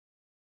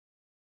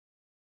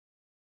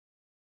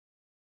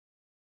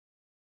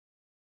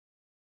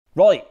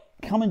Right,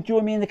 come and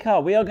join me in the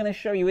car. We are going to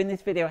show you in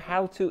this video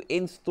how to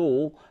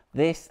install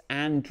this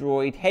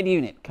Android head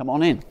unit. Come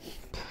on in.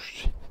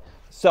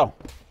 So,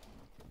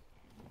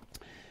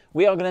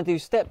 we are going to do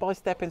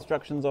step-by-step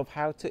instructions of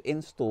how to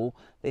install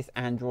this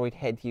Android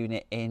head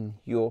unit in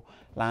your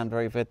Land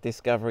Rover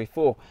Discovery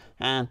 4.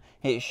 And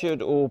it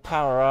should all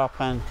power up,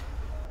 and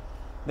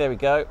there we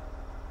go,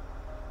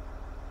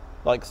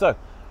 like so.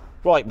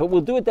 Right, but we'll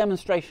do a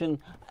demonstration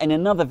in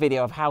another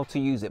video of how to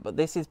use it, but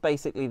this is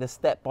basically the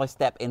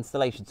step-by-step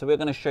installation. So we're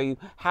going to show you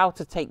how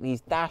to take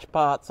these dash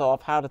parts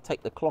off, how to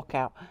take the clock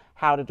out,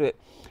 how to do it,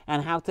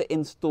 and how to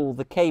install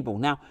the cable.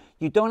 Now,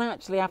 you don't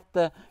actually have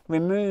to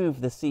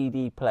remove the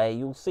CD player.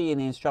 You'll see in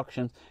the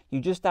instructions,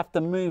 you just have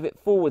to move it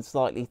forward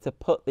slightly to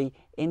put the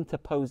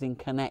interposing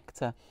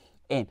connector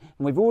in.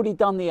 And we've already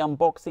done the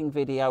unboxing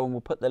video, and we'll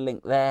put the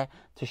link there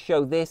to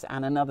show this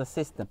and another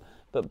system.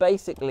 But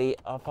basically,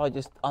 if I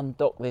just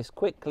undock this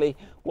quickly,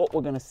 what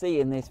we're going to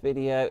see in this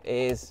video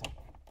is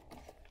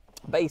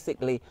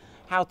basically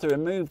how to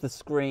remove the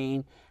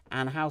screen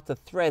and how to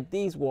thread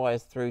these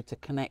wires through to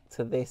connect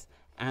to this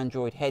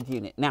Android head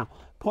unit. Now,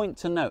 point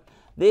to note,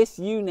 this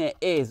unit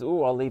is,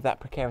 oh, I'll leave that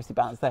precariously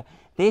balanced there.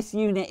 This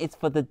unit is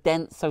for the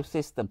Denso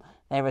system.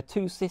 There are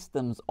two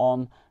systems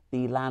on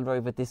the Land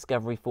Rover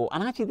Discovery 4,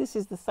 and actually this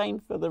is the same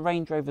for the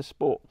Range Rover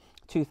Sport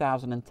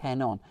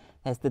 2010 on.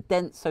 There's the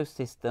Denso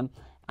system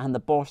and the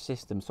Bosch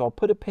system. So I'll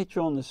put a picture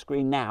on the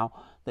screen now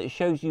that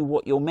shows you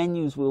what your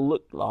menus will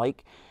look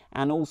like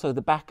and also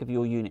the back of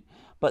your unit.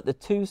 But the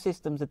two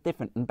systems are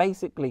different, and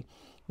basically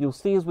you'll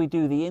see as we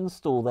do the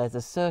install, there's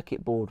a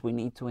circuit board we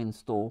need to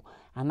install,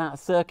 and that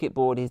circuit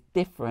board is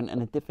different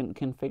and a different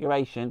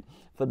configuration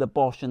for the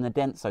Bosch and the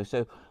Denso.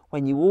 So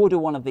when you order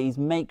one of these,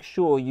 make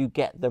sure you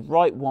get the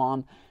right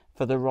one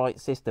for the right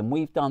system.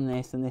 We've done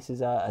this, and this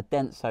is a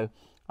Denso.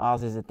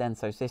 Ours is a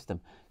Denso system.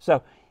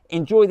 So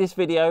enjoy this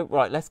video.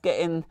 Right, let's get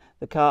in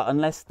the car and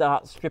let's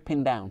start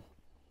stripping down.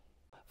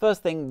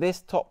 First thing,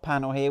 this top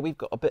panel here, we've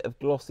got a bit of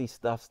glossy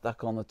stuff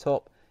stuck on the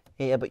top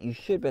here, but you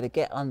should be able to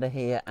get under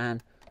here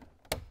and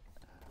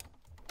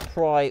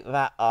pry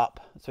that up.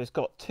 So it's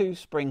got two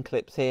spring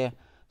clips here,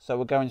 so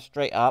we're going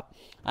straight up,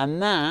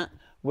 and that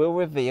will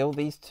reveal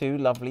these two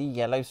lovely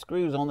yellow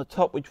screws on the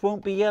top, which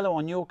won't be yellow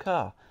on your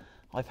car.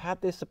 I've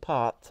had this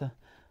apart to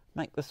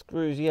make the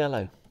screws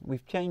yellow.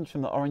 We've changed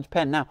from the orange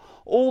pen. Now,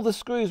 all the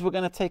screws we're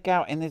going to take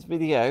out in this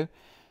video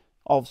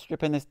of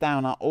stripping this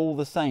down are all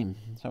the same.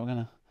 So we're going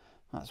to,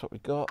 that's what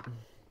we've got.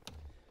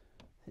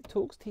 It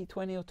talks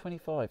T20 or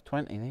 25?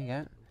 20, there you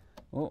go.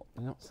 Oh,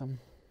 we got some.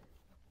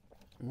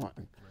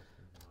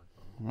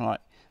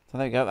 Right, so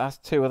there you go, that's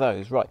two of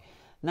those. Right,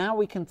 now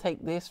we can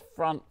take this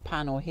front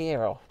panel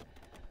here off.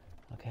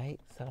 Okay,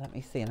 so let me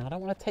see. And I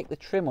don't want to take the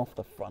trim off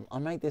the front. I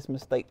made this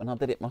mistake when I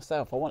did it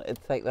myself. I wanted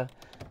to take the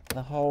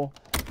whole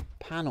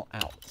panel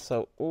out.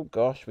 So, oh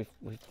gosh,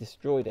 we've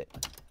destroyed it.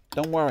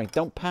 Don't worry,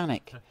 don't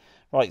panic.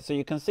 Right, so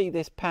you can see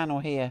this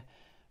panel here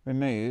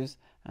removes,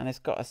 and it's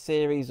got a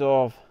series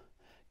of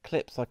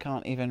clips I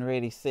can't even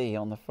really see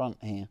on the front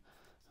here.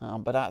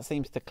 But that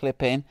seems to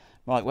clip in.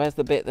 Right, where's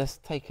the bit that's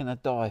taken a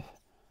dive?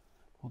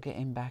 We'll get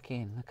him back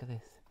in. Look at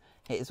this.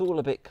 It's all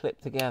a bit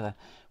clipped together.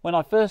 When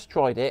I first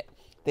tried it,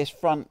 this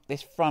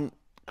front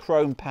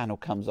chrome panel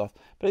comes off,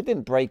 but it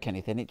didn't break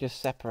anything. It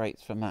just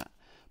separates from that.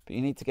 But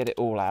you need to get it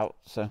all out.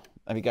 So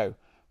there we go.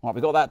 Right,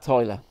 we got that,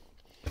 Tyler.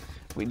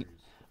 We're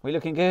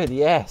looking good.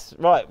 Yes.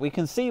 Right, we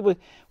can see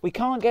we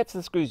can't get to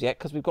the screws yet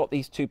because we've got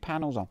these two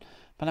panels on.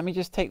 But let me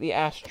just take the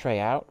ashtray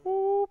out.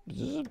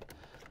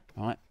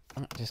 Right,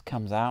 that just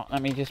comes out.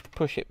 Let me just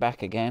push it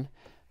back again,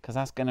 because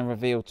that's going to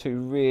reveal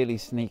two really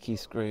sneaky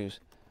screws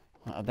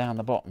down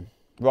the bottom.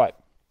 Right.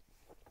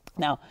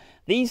 Now,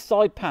 these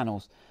side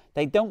panels,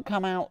 they don't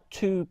come out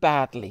too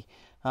badly.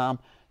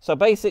 So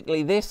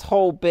basically, this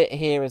whole bit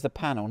here is a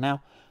panel.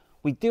 Now,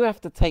 we do have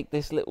to take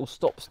this little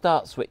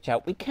stop-start switch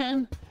out. We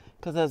can,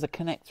 because there's a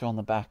connector on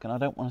the back, and I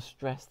don't want to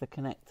stress the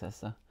connector.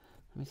 So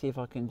let me see if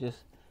I can just,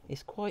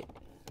 it's quite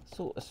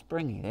sort of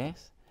springy,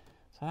 this.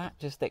 So that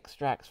just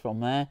extracts from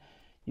there.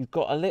 You've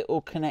got a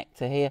little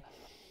connector here.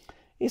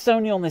 It's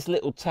only on this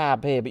little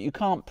tab here, but you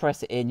can't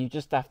press it in. You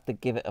just have to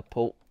give it a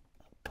pull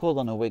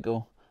on a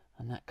wiggle,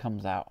 and that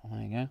comes out.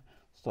 There you go.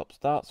 Stop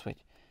start switch.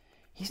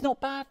 He's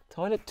not bad,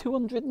 Tyler.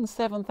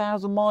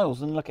 207,000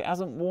 miles, and look, it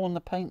hasn't worn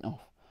the paint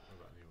off.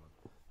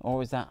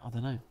 Or is that, I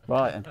don't know.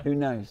 Right, and who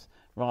knows?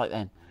 Right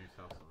then.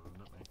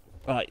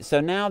 Right,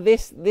 so now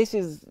this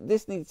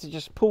needs to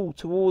just pull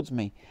towards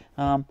me.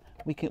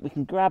 We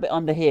can grab it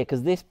under here,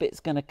 because this bit's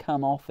going to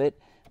come off it.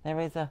 There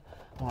is a,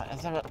 right,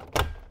 let's have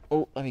a,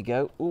 oh, there we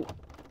go. Oh,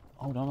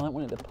 hold on, I don't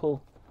want it to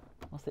pull.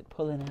 What's it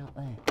pulling out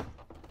there?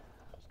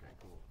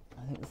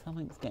 I think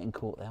something's getting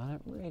caught there. I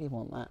don't really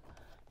want that.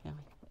 Yeah,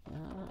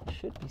 that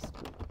should be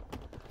screwed.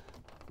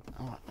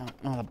 All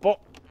right, now the bot.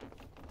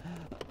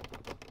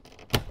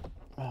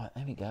 Right,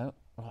 there we go.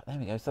 Right, there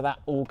we go. So that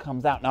all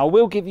comes out. Now, I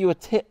will give you a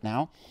tip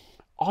now.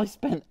 I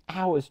spent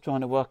hours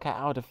trying to work out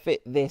how to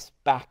fit this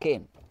back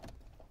in.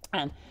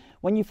 And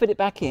when you fit it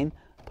back in,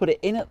 put it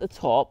in at the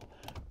top,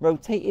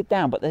 rotated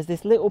down, but there's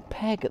this little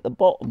peg at the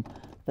bottom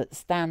that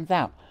stands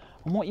out.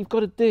 And what you've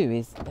got to do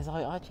is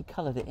I actually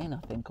coloured it in, I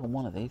think, on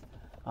one of these.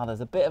 Oh,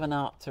 there's a bit of an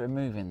art to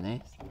removing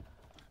this.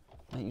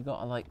 You've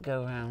got to like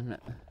go around.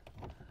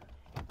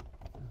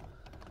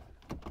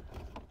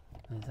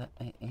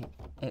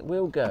 It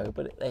will go,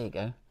 but there you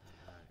go.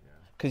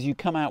 Because you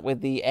come out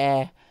with the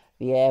air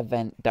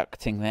vent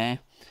ducting there.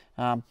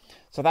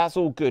 So that's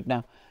all good.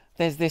 Now,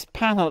 there's this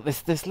panel,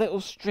 this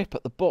little strip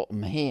at the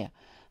bottom here.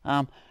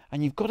 And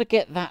you've got to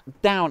get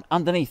that down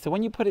underneath. So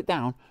when you put it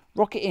down,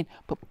 rock it in,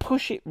 but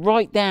push it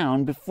right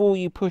down before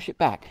you push it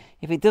back.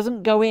 If it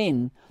doesn't go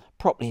in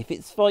properly, if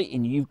it's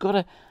fighting you, you've got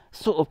to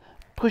sort of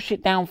push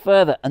it down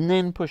further and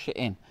then push it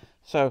in.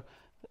 So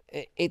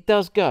it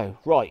does go.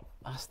 Right,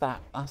 that's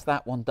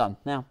that one done.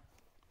 Now,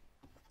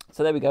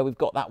 so there we go. We've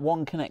got that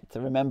one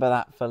connector. Remember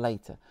that for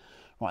later.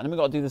 Right, then we've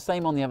got to do the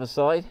same on the other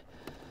side.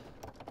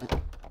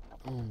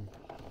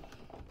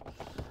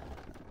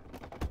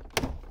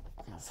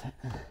 That's it.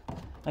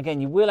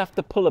 Again, you will have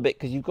to pull a bit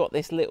because you've got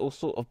this little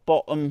sort of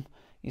bottom.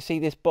 You see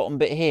this bottom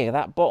bit here?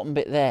 That bottom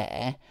bit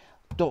there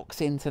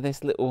docks into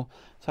this little.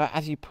 So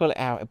as you pull it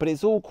out, but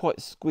it's all quite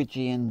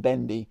squidgy and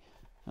bendy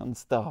and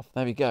stuff.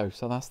 There we go.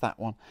 So that's that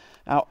one.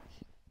 Now,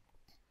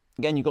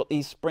 again, you've got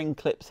these spring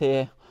clips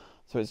here.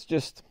 So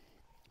it's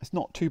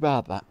not too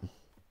bad, that.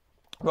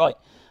 Right.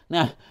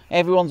 Now,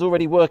 everyone's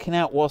already working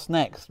out what's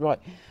next. Right.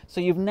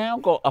 So you've now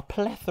got a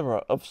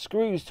plethora of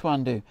screws to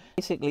undo.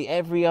 Basically,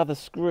 every other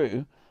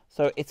screw.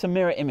 So it's a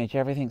mirror image.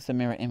 Everything's a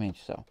mirror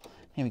image. So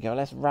here we go.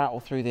 Let's rattle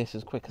through this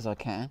as quick as I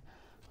can.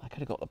 I could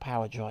have got the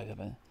power driver,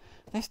 but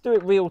let's do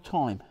it real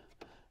time.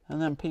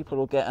 And then people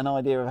will get an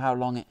idea of how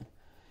long it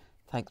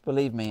takes.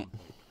 Believe me,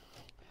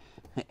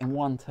 in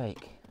one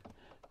take.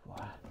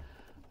 Wow.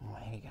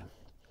 Right, here we go.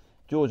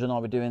 George and I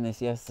were doing this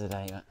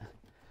yesterday, but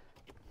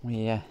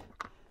we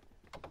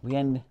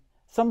end.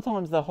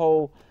 Sometimes the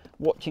whole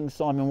watching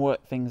Simon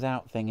work things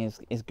out thing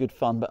is good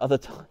fun, but other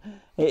times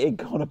it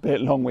got a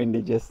bit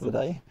long-winded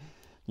yesterday.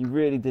 You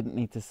really didn't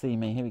need to see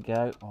me. Here we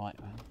go. Right.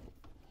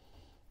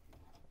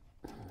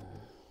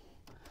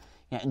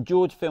 Yeah, and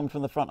George filmed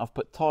from the front. I've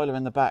put Tyler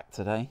in the back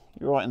today.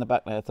 You're right in the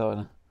back there,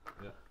 Tyler.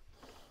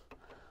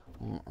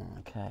 Yeah.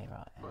 Okay,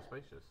 right. Quite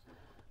spacious.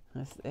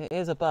 It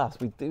is a bus.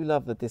 We do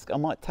love the disc. I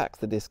might tax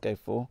the Disco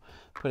 4,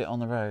 put it on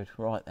the road.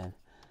 Right then.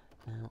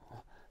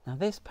 Now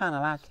this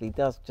panel actually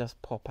does just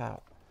pop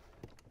out.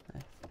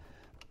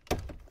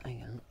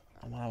 Hang on,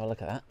 I'm gonna have a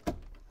look at that.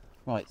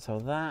 Right, so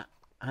that,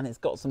 and it's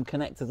got some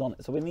connectors on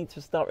it. So we need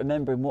to start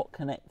remembering what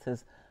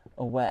connectors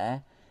are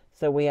where.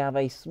 So we have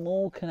a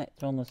small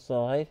connector on the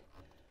side.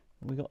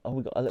 We got a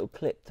little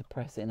clip to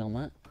press in on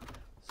that.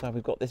 So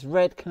we've got this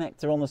red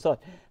connector on the side.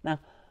 Now,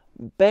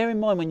 bear in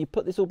mind when you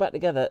put this all back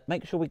together,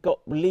 make sure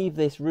leave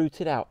this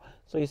routed out.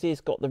 So you see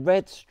it's got the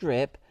red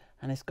strip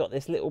and it's got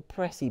this little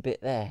pressy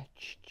bit there.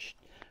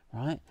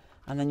 Right?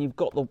 And then you've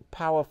got the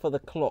power for the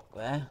clock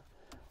there.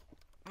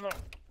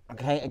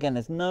 Okay, again,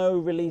 there's no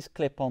release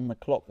clip on the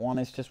clock one.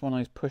 It's just one of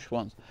those push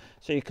ones.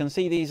 So you can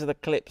see these are the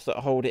clips that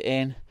hold it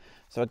in.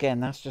 So again,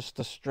 that's just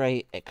a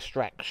straight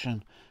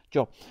extraction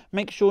job.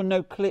 Make sure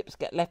no clips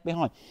get left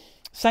behind.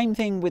 Same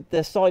thing with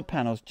the side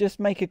panels. Just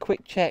make a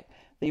quick check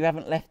that you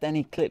haven't left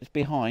any clips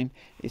behind.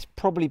 It's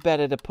probably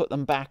better to put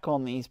them back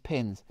on these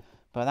pins,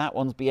 but that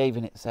one's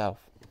behaving itself.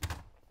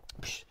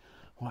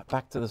 Right,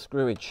 back to the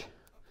screwage.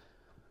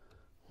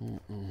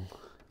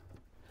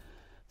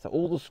 So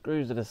all the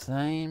screws are the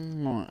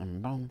same.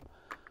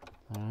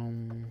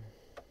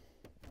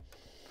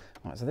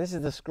 Right, so this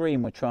is the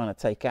screen we're trying to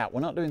take out. We're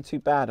not doing too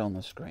bad on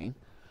the screen.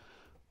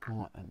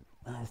 Right, and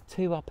there's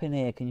two up in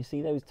here. Can you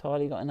see those,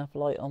 Tyler? You got enough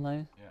light on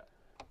those? Yeah.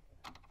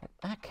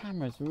 That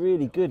camera's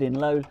really good in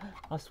low.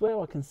 I swear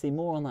I can see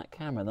more on that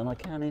camera than I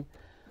can in.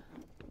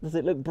 Does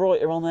it look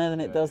brighter on there than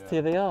it does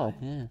to the eye?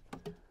 Yeah.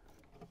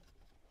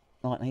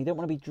 Right, now you don't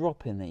want to be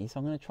dropping these, so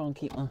I'm going to try and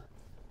keep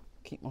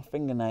my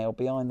fingernail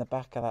behind the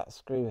back of that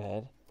screw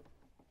head.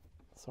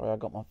 Sorry, I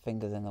got my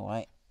fingers in the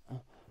way.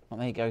 Well,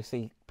 there you go,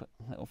 see, put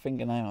a little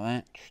fingernail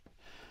there.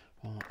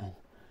 Right then.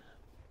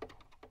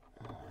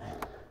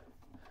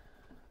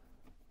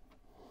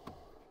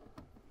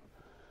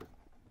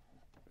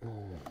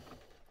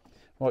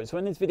 Right, so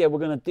in this video we're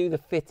going to do the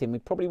fitting. We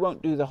probably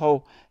won't do the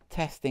whole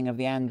testing of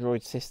the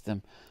Android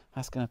system.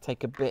 That's going to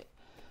take a bit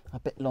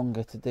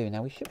longer to do.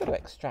 Now we should be able to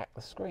extract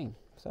the screen.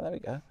 So there we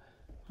go.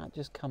 That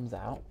just comes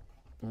out.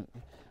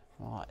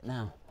 Right,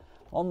 now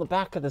on the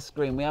back of the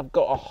screen we have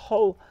got a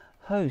whole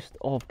host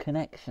of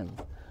connections,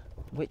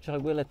 which I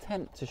will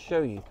attempt to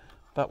show you,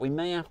 but we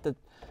may have to.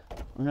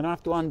 I'm going to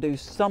have to undo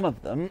some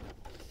of them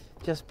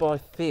just by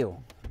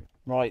feel.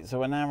 Right, so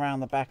we're now around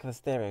the back of the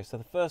stereo. So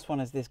the first one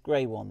is this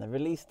grey one. The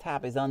release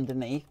tab is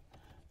underneath.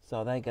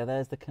 So there you go,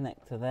 there's the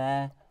connector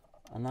there.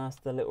 And that's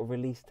the little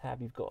release tab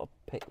you've got to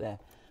pick there.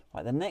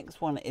 Right, the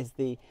next one is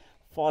the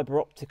fibre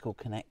optical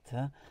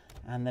connector.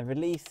 And the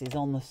release is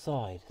on the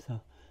side.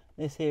 So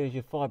this here is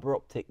your fibre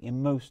optic, your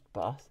most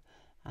bus.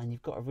 And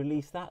you've got to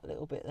release that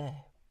little bit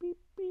there. Beep,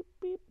 beep,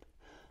 beep.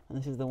 And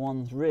this is the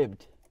one's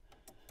ribbed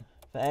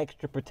for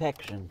extra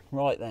protection.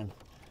 Right then.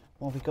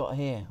 what have we got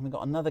here? We've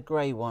got another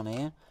grey one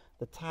here.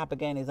 The tab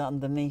again is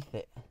underneath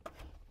it.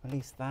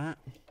 Release that.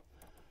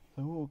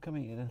 So, oh, come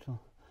here,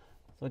 little.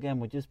 So again,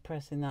 we're just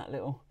pressing that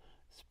little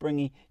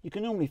springy. You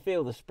can normally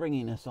feel the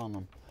springiness on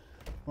them.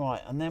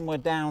 Right, and then we're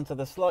down to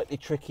the slightly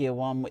trickier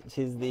one, which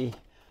is the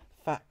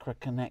FACRA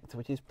connector,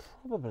 which is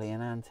probably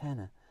an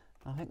antenna.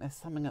 I think there's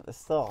something at the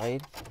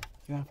side.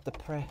 You have to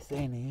press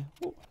in here.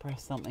 Ooh,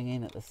 press something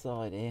in at the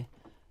side here.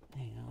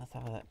 There you go, let's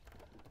have a look.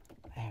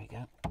 There we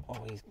go.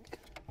 Oh, he's...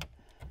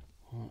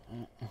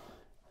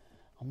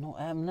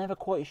 I'm never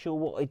quite sure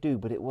what I do,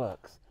 but it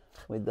works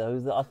with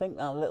those. I think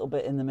that little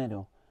bit in the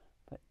middle.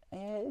 But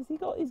yeah,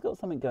 he's got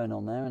something going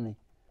on there, hasn't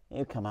he?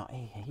 He'll come out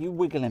here. You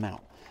wiggle him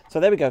out.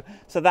 So there we go.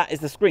 So that is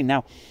the screen.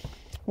 Now,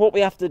 what we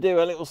have to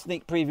do, a little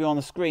sneak preview on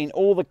the screen,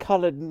 all the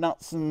coloured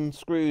nuts and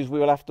screws we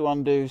will have to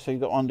undo. So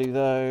you've got to undo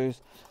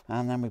those.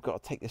 And then we've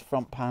got to take this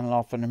front panel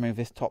off and remove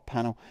this top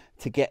panel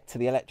to get to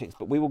the electrics.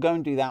 But we will go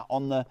and do that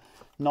on the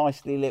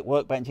nicely lit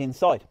workbench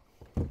inside.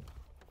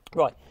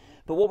 Right.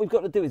 But what we've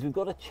got to do is we've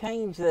got to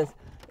change this.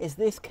 Is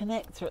this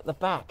connector at the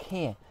back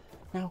here?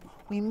 Now,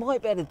 we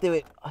might better do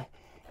it.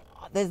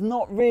 There's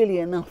not really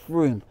enough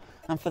room.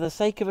 And for the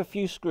sake of a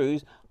few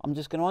screws, I'm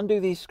just going to undo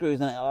these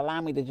screws and it'll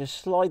allow me to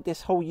just slide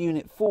this whole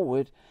unit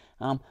forward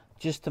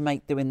just to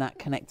make doing that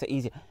connector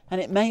easier.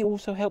 And it may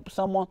also help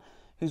someone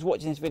who's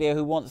watching this video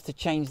who wants to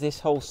change this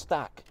whole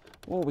stack.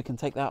 Oh, we can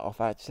take that off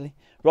actually.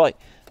 Right,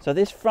 so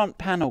this front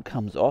panel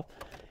comes off.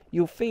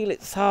 You'll feel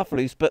it's half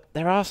loose, but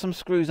there are some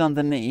screws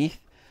underneath.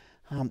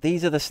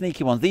 These are the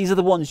sneaky ones. These are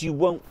the ones you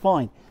won't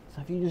find.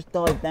 So if you just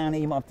dive down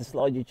here, you might have to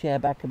slide your chair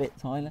back a bit,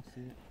 Tyler.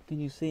 Can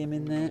you see them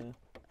in there?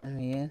 Oh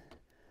yeah.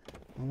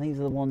 And these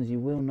are the ones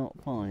you will not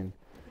find.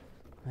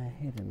 They're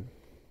hidden.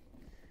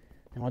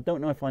 Now I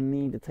don't know if I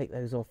need to take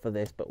those off for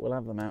this, but we'll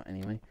have them out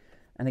anyway.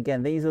 And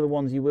again, these are the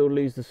ones you will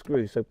lose the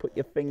screw, so put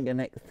your finger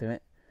next to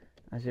it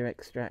as you're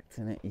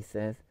extracting it, he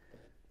says.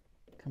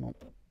 Come on,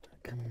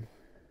 come on.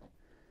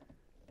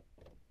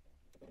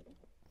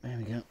 There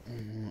we go.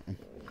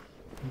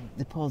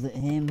 Deposit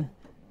him.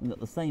 We've got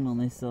the same on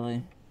this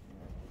side.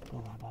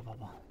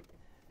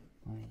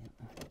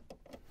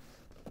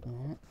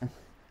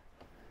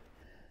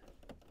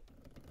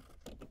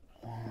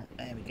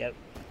 There we go.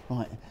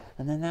 Right,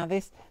 and then now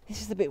this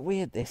is a bit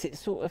weird. It's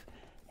sort of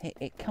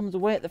it comes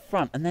away at the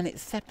front and then it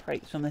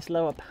separates from this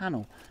lower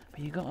panel, but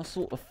you've got to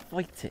sort of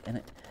fight it, and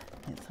it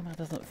somehow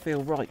doesn't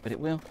feel right, but it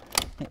will.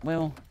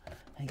 There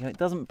you go. It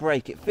doesn't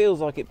break. It feels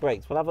like it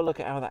breaks. We'll have a look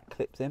at how that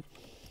clips in.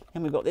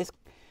 And we've got this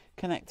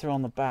connector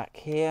on the back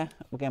here.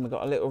 Again, we've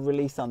got a little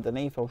release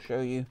underneath. I'll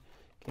show you.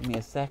 Give me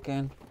a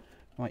second.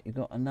 Right, you've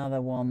got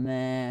another one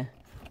there,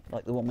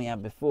 like the one we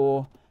had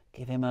before.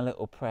 Give him a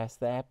little press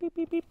there. Beep,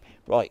 beep, beep.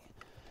 Right.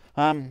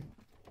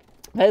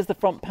 There's the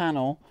front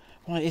panel.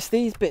 Right, it's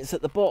these bits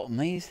at the bottom.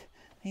 These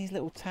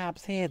little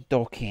tabs here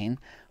dock in.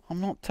 I'm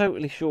not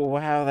totally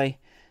sure how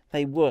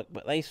they work,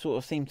 but they sort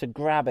of seem to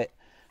grab it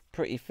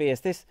pretty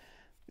fierce.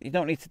 You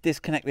don't need to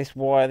disconnect this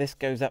wire. This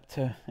goes up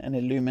to an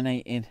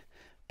illuminated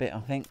bit, I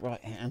think.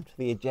 Right, and to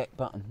the eject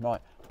button.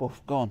 Right,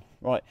 boof, gone.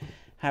 Right,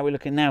 how are we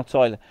looking now,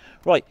 Tyler?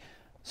 Right,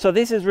 so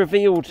this is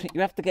revealed.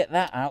 You have to get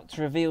that out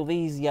to reveal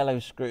these yellow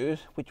screws,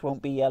 which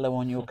won't be yellow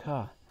on your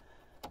car,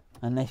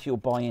 unless you're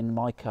buying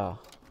my car.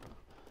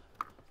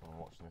 I'm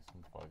watching this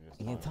in 5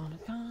 years' time.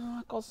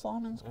 I got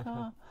Simon's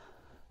car.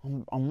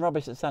 I'm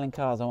rubbish at selling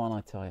cars, aren't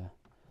I, Tyler?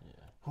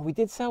 Yeah. Oh, we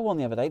did sell one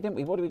the other day, didn't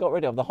we? What did we got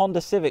rid of? The Honda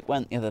Civic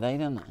went the other day,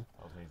 didn't it?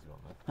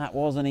 That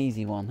was an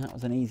easy one, though. That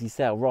was an easy one. That was an easy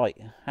sell. Right,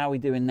 how are we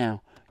doing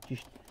now?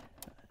 Just,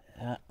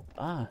 am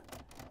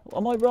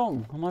I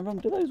wrong? Am I wrong?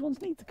 Do those ones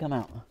need to come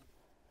out?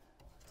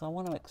 So I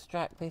want to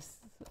extract this.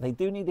 They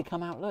do need to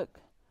come out. Look,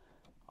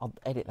 I'll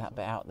edit that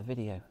bit out of the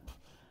video.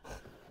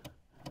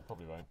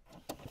 Probably won't.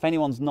 If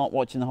anyone's not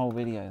watching the whole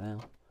video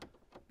now.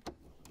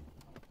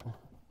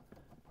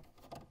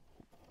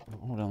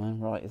 Hold on then.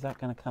 Right, is that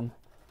going to come?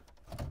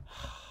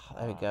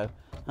 There we go.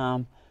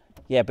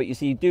 Yeah, but you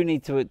see, you do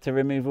need to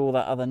remove all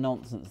that other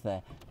nonsense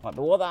there. Right,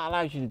 but what that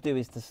allows you to do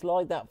is to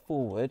slide that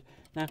forward.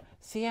 Now,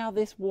 see how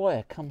this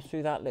wire comes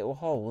through that little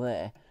hole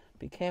there?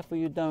 Be careful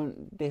you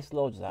don't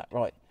dislodge that.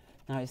 Right,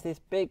 now it's this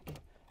big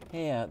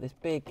here, this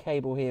big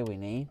cable here we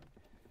need.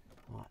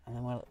 Right, and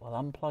then we'll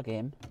unplug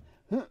him.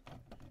 Give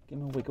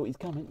him a wiggle. He's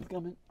coming. He's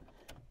coming.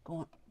 Go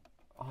on.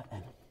 Right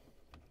then.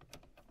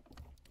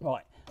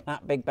 Right,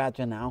 that big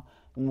badger now,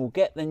 and we'll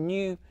get the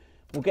new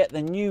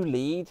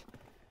lead.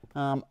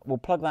 We'll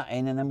plug that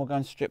in, and then we'll go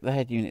and strip the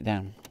head unit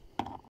down.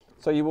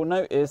 So you will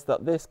notice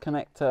that this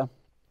connector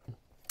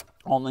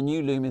on the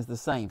new loom is the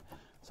same.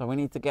 So we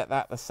need to get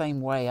that the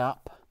same way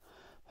up.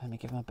 Let me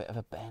give him a bit of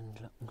a bend.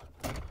 Look.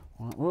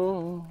 Right.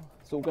 Whoa,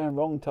 it's all going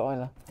wrong,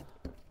 Tyler.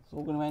 It's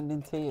all going to end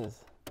in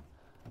tears.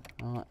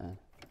 All right then.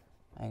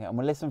 There you go. And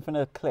we'll listen for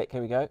the click.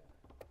 Here we go.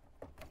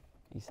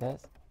 He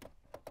says.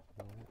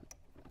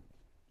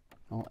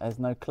 Oh, there's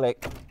no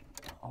click.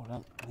 Hold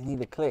on. We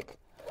need a click.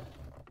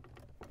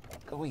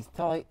 Oh, he's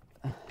tight.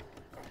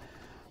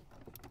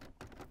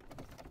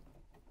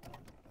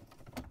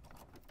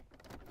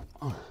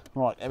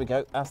 Right, there we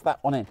go. That's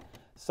that one in.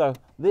 So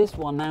this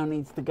one now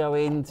needs to go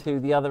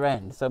into the other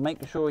end. So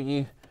make sure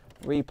you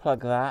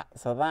replug that.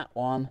 So that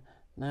one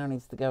now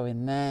needs to go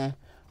in there.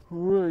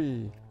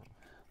 There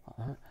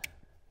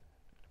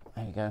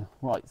you go.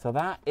 Right, so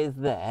that is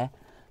there.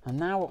 And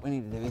now what we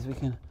need to do is we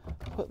can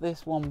put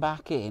this one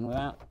back in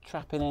without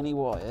trapping any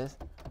wires.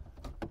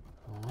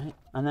 All right,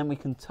 and then we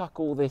can tuck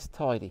all this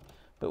tidy.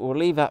 But we'll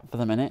leave that for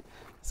the minute.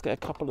 Let's get a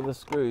couple of the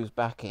screws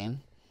back in.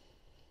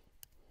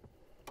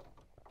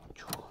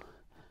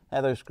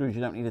 They're those screws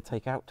you don't need to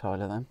take out,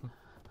 Tyler, then.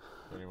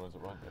 The only ones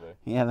that weren't today.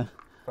 Yeah.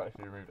 We've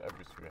actually removed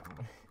every screw, haven't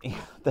we? Yeah,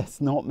 there's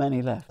not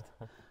many left.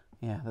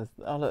 Yeah, there's,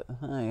 oh look,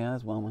 oh yeah,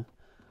 there's one.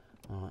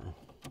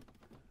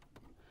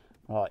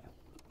 Right,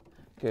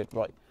 good,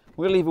 right.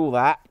 We'll leave all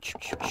that.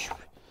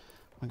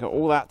 We've got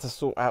all that to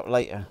sort out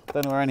later.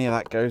 Don't know where any of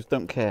that goes,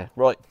 don't care.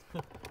 Right,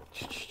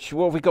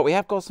 what have we got? We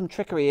have got some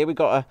trickery here. We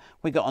got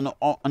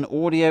an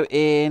audio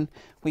in,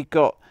 we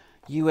got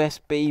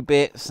USB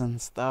bits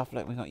and stuff.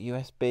 Look, we got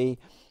USB,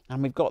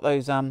 and we've got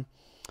those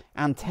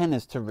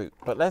antennas to route.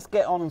 But let's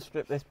get on and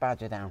strip this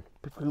badger down.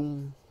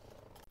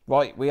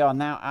 Right, we are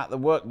now at the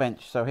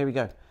workbench, so here we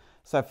go.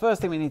 So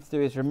first thing we need to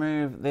do is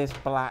remove this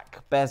black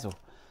bezel,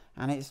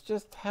 and it's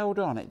just held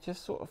on. It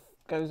just sort of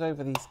goes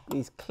over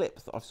these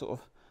clips that I've sort of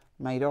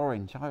made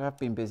orange. I have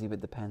been busy with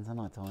the pens,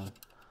 haven't I, Tyler?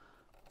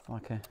 It's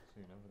like a...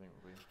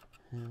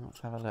 Yeah, let's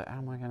have a look. How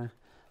am I gonna...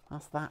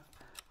 That's that.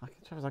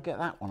 I'll get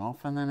that one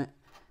off, and then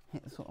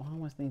it sort of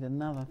almost need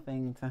another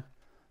thing to...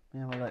 Let me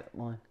have a look at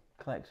my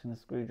collection of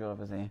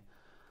screwdrivers here.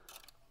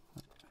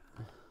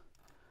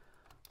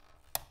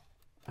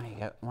 There you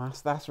go. Well,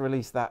 that's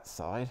released that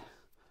side.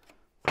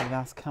 So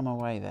that's come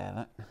away there.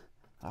 Look.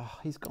 Oh,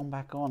 he's gone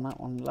back on. That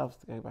one loves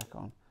to go back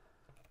on.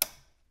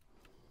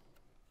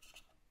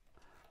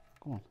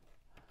 Go on.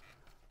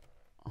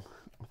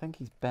 I think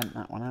he's bent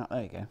that one out.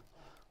 There you go.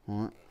 All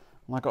right.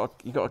 Well,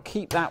 you got to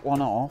keep that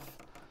one off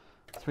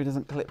so he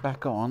doesn't clip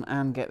back on,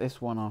 and get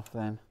this one off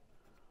then.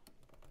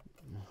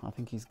 I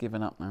think he's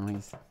given up now.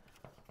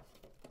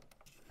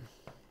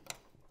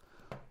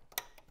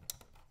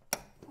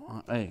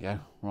 Right, there you go.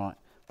 Right.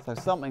 So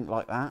something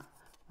like that.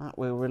 That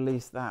will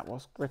release that.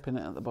 What's gripping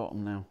it at the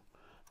bottom now?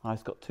 Oh,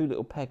 it's got two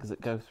little pegs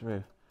that go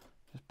through.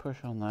 Just push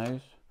on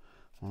those.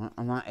 All right,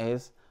 and that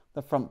is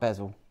the front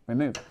bezel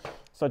removed.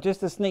 So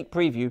just a sneak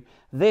preview.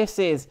 This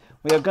is,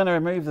 we are going to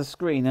remove the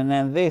screen, and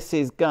then this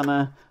is going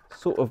to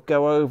sort of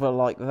go over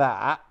like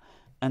that.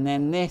 And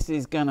then this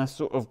is going to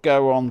sort of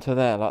go onto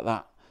there like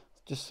that.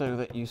 Just so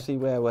that you see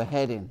where we're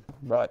heading.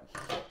 Right.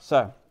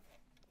 So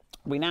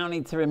we now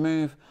need to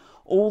remove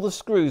all the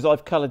screws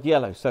I've coloured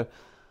yellow. So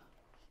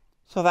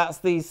that's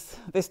this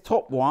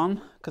top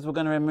one, because we're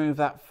going to remove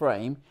that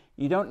frame.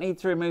 You don't need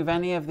to remove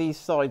any of these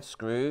side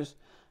screws,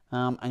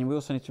 and we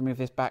also need to remove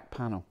this back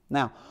panel.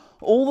 Now,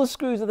 all the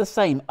screws are the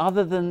same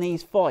other than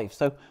these 5.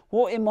 So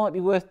what it might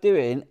be worth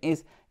doing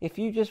is if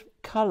you just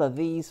colour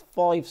these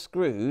 5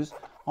 screws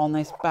on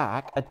this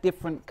back a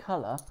different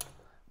colour,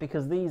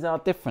 because these are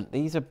different.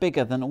 These are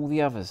bigger than all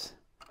the others.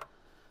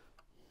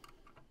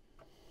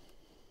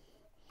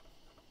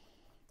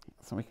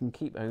 So we can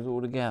keep those all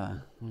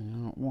together.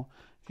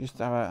 Just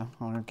have a,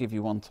 I'll give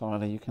you one,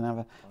 Tyler. You can have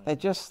a, they're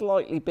just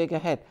slightly bigger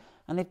head.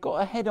 And they've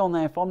got a head on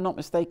there, if I'm not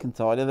mistaken,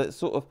 Tyler, that's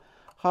sort of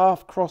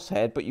half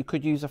crosshead, but you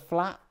could use a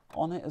flat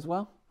on it as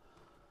well.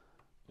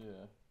 Yeah.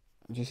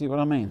 Do you see what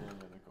I mean? Yeah,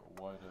 they've got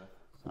a wider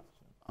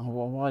a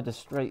wider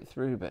straight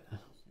through bit.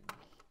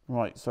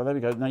 Right, so there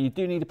we go. Now you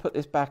do need to put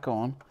this back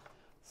on.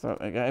 So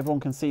everyone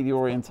can see the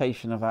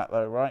orientation of that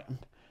though, right?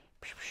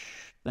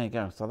 There you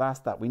go. So that's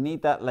that. We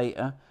need that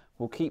later.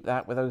 We'll keep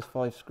that with those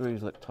 5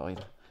 screws look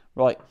tight.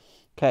 Right,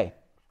 okay.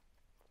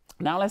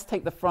 Now let's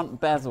take the front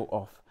bezel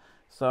off.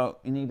 So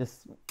you need a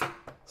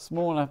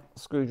smaller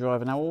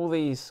screwdriver. Now all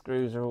these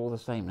screws are all the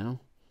same now.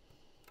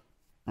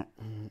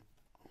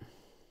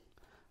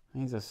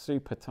 These are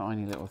super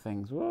tiny little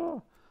things.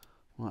 Whoa.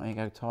 Well, there you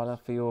go, Tyler,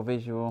 for your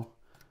visual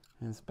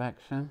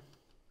inspection.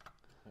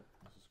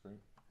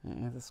 It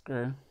is a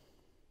screw.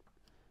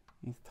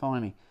 It's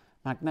tiny.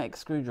 Magnetic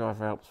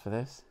screwdriver helps for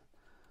this,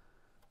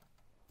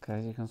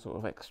 because you can sort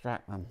of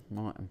extract them.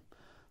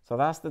 So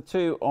that's the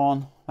 2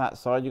 on that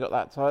side. You got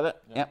that, Tyler?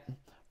 Yep.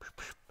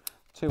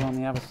 2 on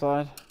the other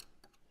side.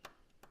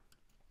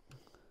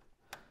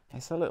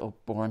 It's a little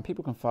boring.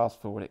 People can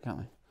fast forward it, can't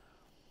they?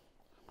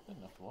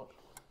 Didn't have to watch.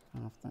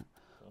 After.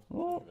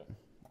 Oh.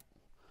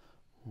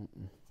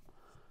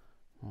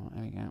 Right,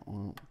 there we go.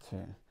 1, 2.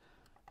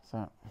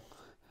 So,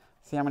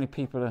 see how many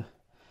people are.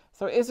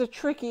 So it is a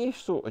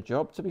tricky-ish sort of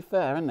job, to be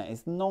fair, isn't it?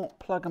 It's not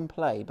plug and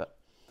play, but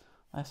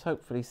let's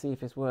hopefully see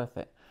if it's worth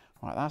it.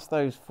 Right, that's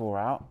those 4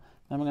 out.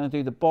 Then we're going to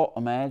do the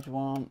bottom edge.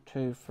 1,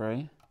 2, 3.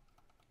 At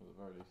the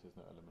very least, there's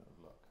no element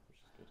of luck,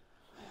 which is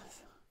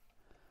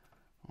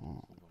good.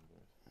 Oh,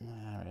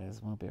 there it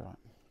is. We'll be right.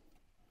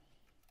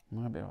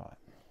 We'll be right.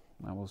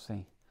 Well, we'll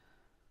see.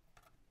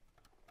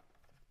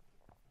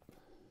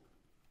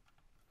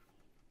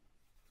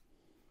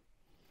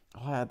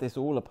 I had this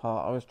all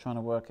apart. I was trying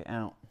to work it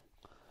out.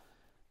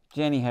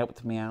 Jenny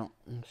helped me out.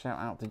 Shout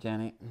out to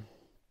Jenny.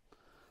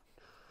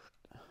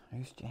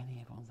 Who's Jenny?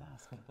 Everyone's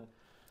asking.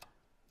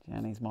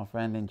 Jenny's my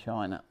friend in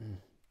China.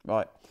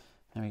 Right,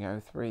 there we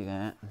go, 3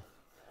 there.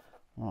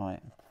 Right,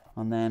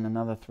 and then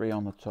another 3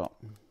 on the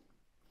top.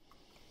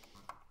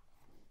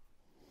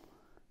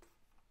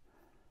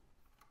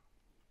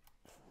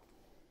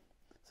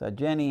 So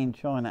Jenny in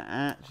China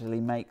actually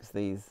makes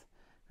these,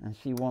 and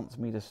she wants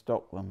me to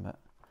stock them, but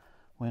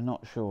we're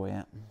not sure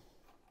yet.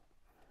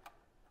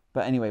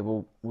 But anyway,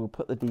 we'll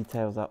put the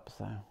details up.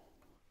 So,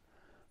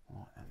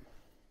 right then.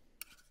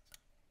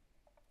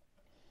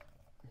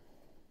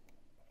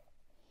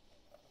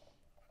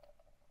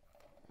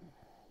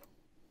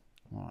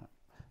 Right.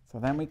 So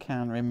then we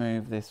can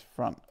remove this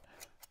front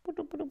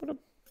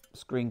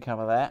screen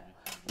cover there.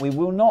 We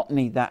will not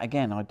need that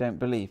again, I don't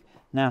believe.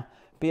 Now,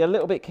 be a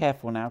little bit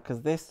careful now,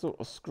 because this sort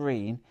of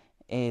screen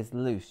is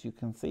loose. You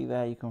can see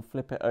there, you can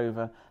flip it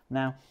over.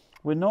 Now,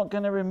 we're not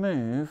going to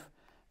remove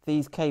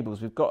these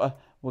cables. We're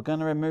going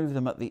to remove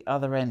them at the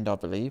other end, I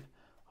believe.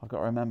 I've got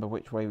to remember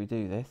which way we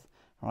do this.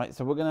 All right,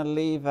 so we're going to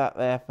leave that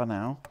there for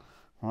now.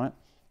 All right.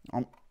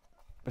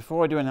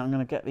 Before I do anything, I'm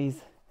going to get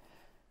these.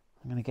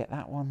 I'm going to get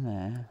that one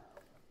there.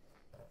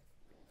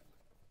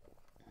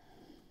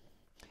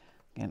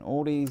 Again,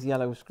 all these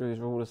yellow screws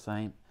are all the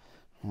same.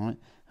 All right,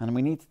 and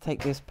we need to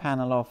take this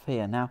panel off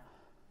here. Now,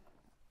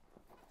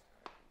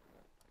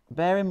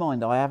 bear in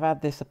mind, I have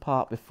had this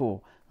apart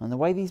before, and the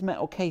way these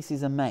metal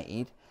cases are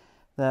made,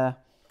 they're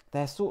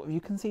sort of, you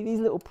can see these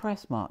little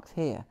press marks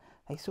here.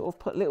 They sort of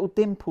put little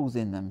dimples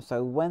in them,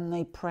 so when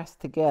they press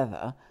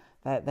together,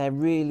 they're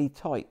really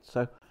tight.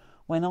 So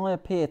when I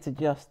appear to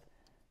just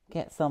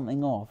get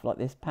something off, like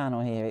this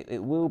panel here,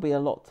 it will be a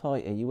lot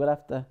tighter. You will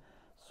have to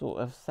sort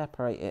of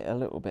separate it a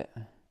little bit.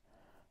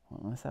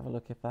 Well, let's have a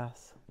look if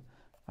that's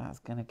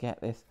going to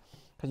get this,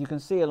 because you can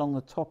see along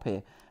the top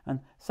here, and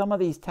some of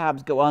these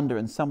tabs go under,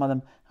 and some of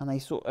them, and they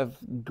sort of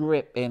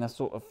grip in a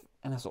sort of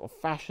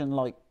fashion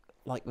like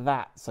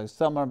that. So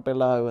some are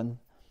below, and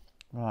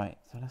right.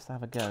 So let's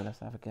have a go. Let's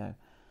have a go.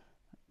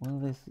 Will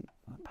this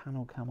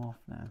panel come off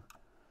now?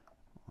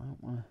 I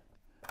don't want to.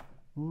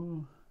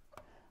 Ooh,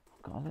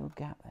 I've got a little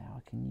gap there.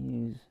 I can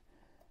use.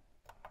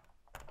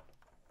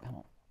 Come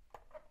on.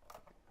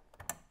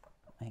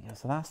 There you go.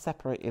 So that's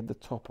separated the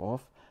top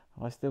off.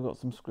 I've still got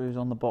some screws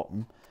on the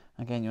bottom.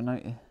 Again, you'll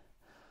notice.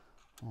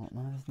 Oh,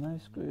 no, there's no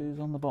screws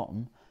on the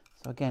bottom.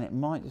 So again, it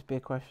might just be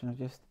a question of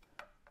just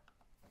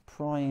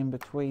prying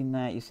between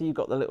there. You see, you've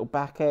got the little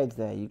back edge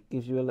there. It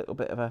gives you a little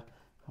bit of a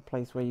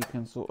place where you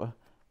can sort of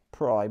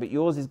pry. But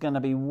yours is going to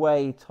be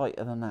way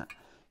tighter than that,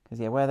 because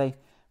yeah,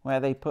 where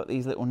they put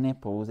these little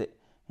nipples, it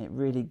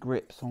really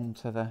grips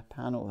onto the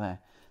panel there.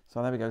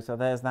 So there we go. So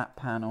there's that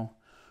panel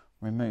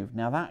removed.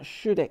 Now that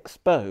should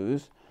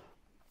expose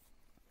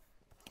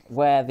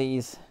where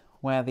these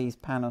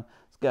panels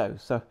go.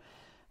 So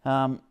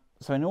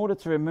so in order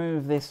to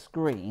remove this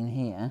screen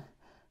here,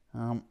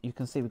 you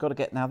can see we've got to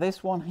get, now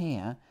this one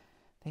here,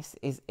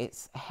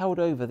 it's held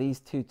over these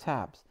 2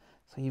 tabs.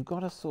 So you've got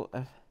to sort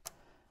of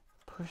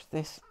push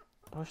this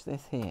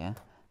here.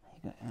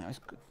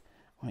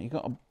 You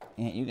got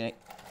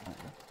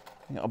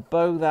to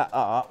bow that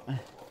up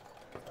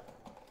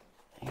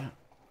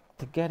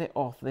to get it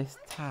off this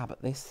tab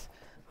at this.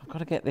 I've got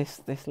to get this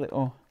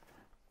little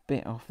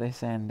bit off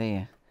this end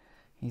here.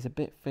 He's a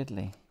bit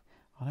fiddly.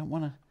 I don't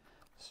want to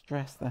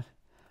stress I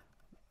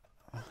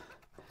don't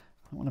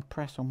want to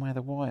press on where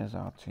the wires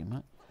are too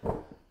much.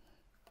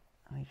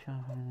 There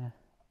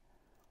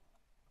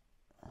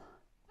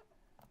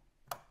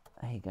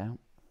you go.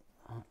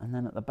 And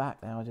then at the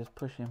back there, I'll just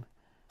push him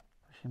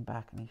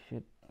back, and he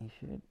should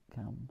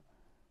come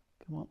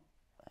on.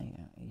 There you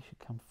go. He should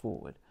come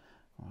forward.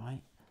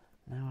 Right.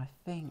 Now I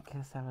think,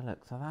 let's have a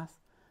look. So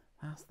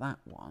that's that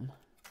one.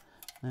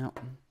 Now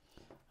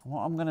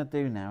what I'm going to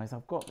do now is,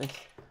 I've got this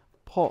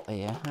pot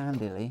here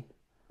handily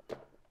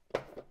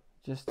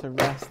just to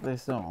rest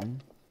this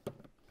on.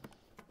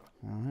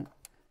 Right.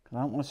 Because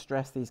I don't want to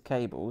stress these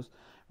cables.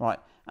 Right.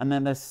 And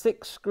then there's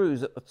 6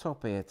 screws at the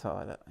top here,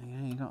 Tyler.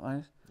 Yeah, you got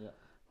those? Yeah.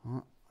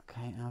 Right.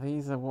 Okay, now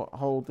these are what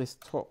hold this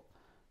top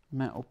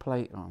metal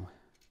plate on.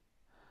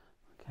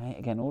 Okay,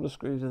 again, all the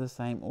screws are the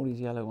same, all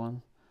these yellow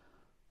ones.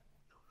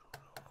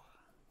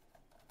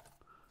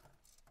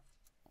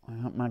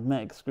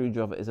 Magnetic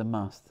screwdriver is a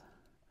must.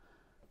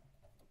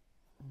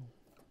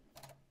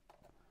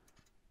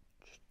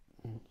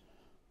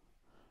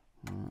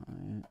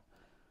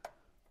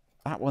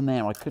 That one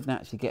there, I couldn't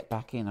actually get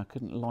back in. I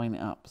couldn't line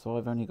it up, so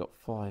I've only got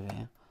 5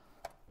 here.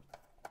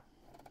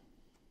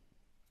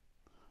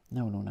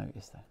 No one will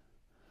notice though.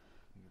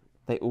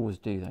 They always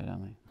do though,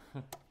 don't they?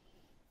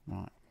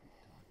 Right.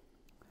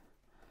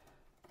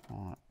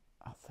 Right,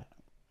 that's it.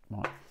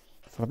 Right.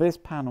 So this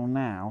panel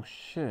now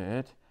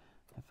should,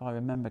 if I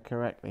remember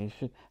correctly,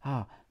 should,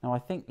 now I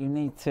think you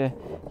need to,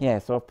 yeah,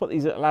 so I've put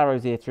these little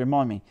arrows here to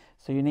remind me.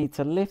 So you need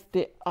to lift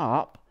it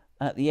up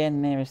at the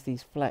end nearest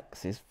these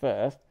flexes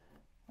first.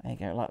 There you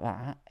go, like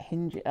that.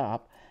 Hinge it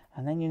up,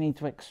 and then you need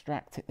to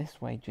extract it this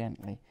way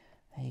gently.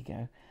 There you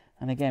go.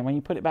 And again, when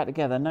you put it back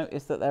together,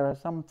 notice that there are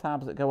some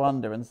tabs that go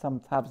under and some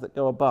tabs that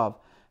go above.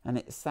 and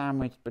it's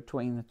sandwiched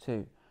between the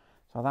two.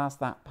 So that's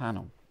that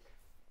panel.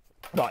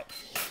 Right,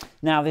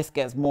 now this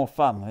gets more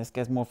fun.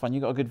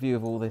 You've got a good view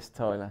of all this,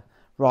 Tyler.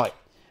 Right,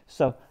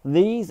 so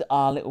these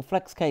are little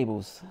flex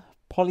cables.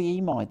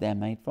 Polyamide they're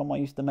made from. I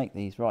used to make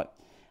these, right.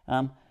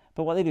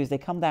 But what they do is they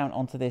come down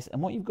onto this,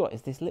 and what you've got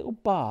is this little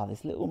bar,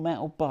 this little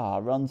metal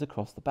bar runs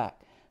across the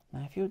back.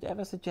 Now, if you're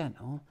ever so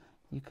gentle,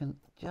 you can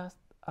just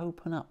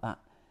open up that.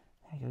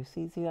 There you go.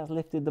 See that's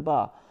lifted the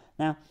bar.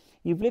 Now,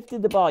 you've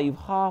lifted the bar, you've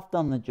half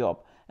done the job.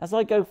 As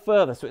I go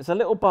further, so it's a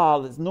little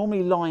bar that's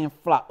normally lying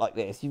flat like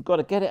this. You've got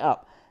to get it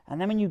up.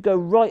 And then when you go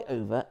right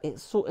over, it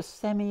sort of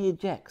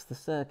semi-ejects the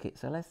circuit.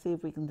 So let's see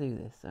if we can do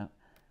this. So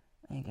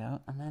there you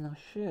go. And then I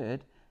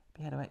should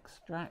be able to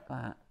extract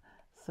that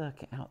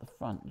circuit out the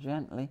front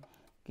gently.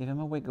 Give him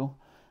a wiggle.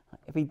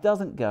 If he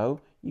doesn't go,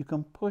 you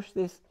can push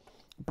this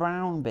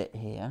brown bit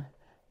here.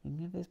 You can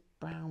give this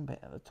brown bit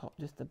at the top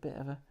just a bit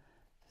of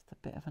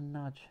a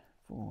nudge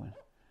forward.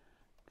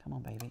 Come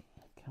on, baby.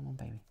 Come on,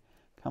 baby.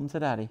 Come to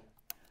daddy.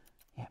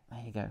 Yeah,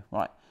 there you go.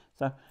 Right.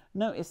 So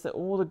notice that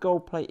all the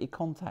gold-plated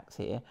contacts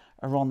here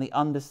are on the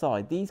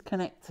underside. These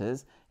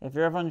connectors, if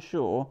you're ever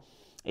unsure,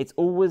 it's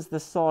always the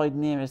side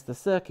nearest the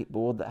circuit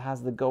board that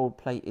has the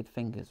gold-plated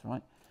fingers,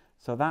 right?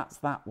 So that's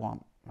that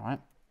one, right?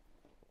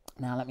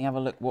 Now let me have a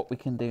look what we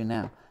can do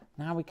now.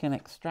 Now we can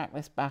extract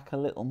this back a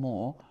little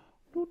more.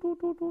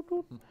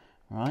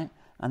 Right?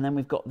 And then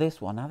we've got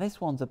this one. Now this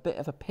one's a bit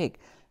of a pig.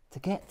 To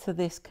get to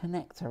this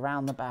connector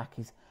around the back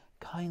is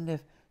kind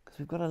of, because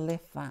we've got to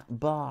lift that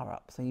bar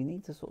up. So you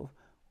need to sort of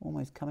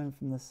almost come in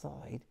from the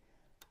side.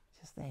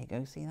 Just there you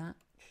go, see that?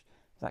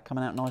 Is that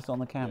coming out nice on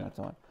the camera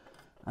type?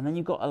 And then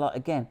you've got a lot,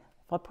 again,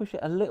 if I push it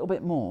a little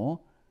bit more,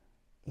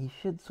 you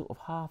should sort of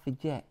half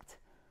eject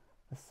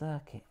the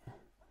circuit.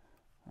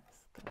 Let's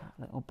give that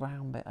little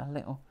brown bit a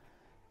little,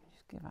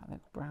 just give that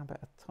little brown bit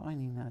a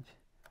tiny nudge.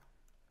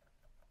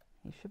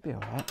 He should be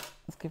all right.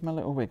 Let's give him a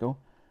little wiggle.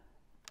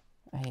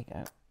 There you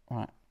go.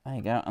 Right, there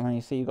you go. And then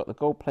you see you've got the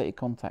gold-plated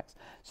contacts.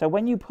 So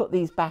when you put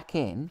these back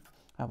in,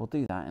 I will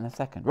do that in a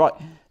second. Right,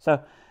 so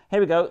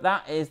here we go.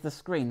 That is the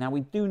screen. Now,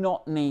 we do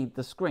not need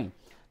the screen.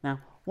 Now,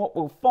 what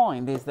we'll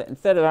find is that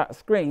instead of that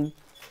screen,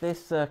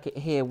 this circuit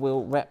here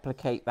will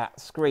replicate that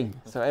screen.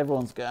 So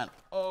everyone's going,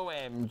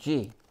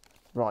 OMG.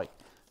 Right,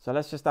 so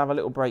let's just have a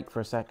little break for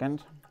a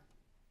second.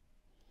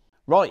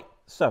 Right,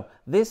 so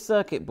this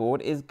circuit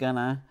board is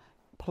gonna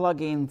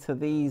plug into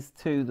these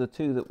two, the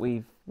two that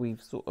we've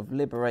sort of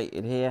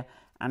liberated here,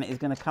 and it is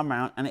gonna come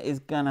around and it is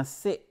gonna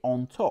sit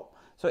on top.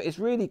 So it's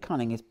really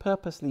cunning, it's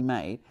purposely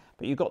made,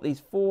 but you've got these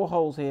 4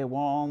 holes here,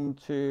 1,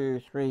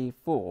 2, 3,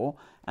 4,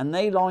 and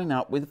they line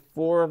up with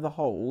 4 of the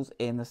holes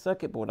in the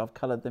circuit board. I've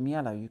coloured them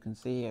yellow, you can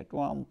see here,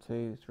 1,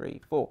 2,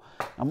 3, 4.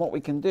 And what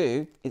we can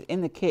do is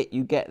in the kit,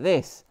 you get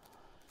this.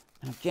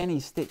 Now Jenny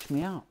stitched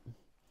me up.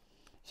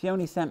 She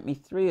only sent me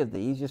 3 of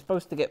these. You're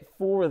supposed to get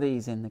 4 of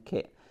these in the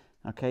kit.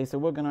 Okay, so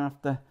we're gonna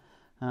have to,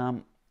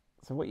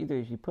 so what you do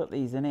is you put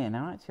these in here.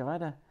 Now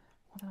actually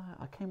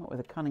I came up with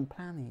a cunning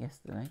plan here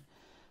yesterday.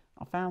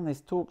 I found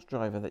this Torx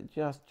driver that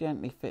just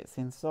gently fits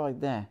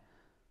inside there.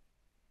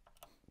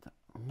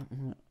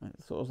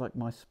 It's sort of like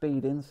my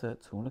speed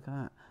insert tool, look at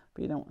that.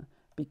 But you don't,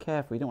 be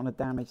careful, you don't want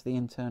to damage the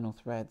internal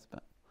threads.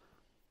 But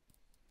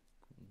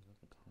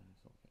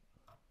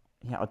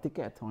yeah, I did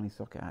get a tiny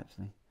socket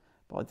actually,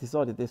 but I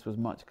decided this was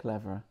much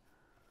cleverer.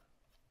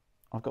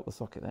 I've got the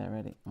socket there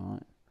ready, all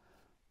right.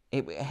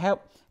 It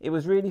helped, it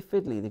was really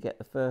fiddly to get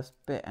the first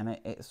bit, and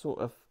it sort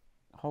of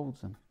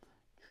holds them.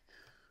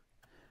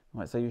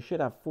 Right, so you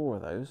should have 4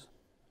 of those,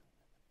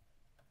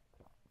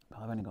 but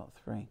I've only got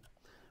 3.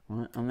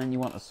 Right, and then you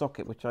want a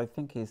socket, which I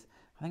think it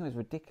was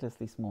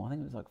ridiculously small. I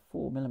think it was like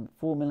 4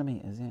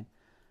 millimeters. Yeah,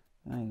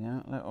 there you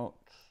go. Little,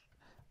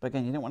 but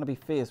again, you don't want to be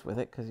fierce with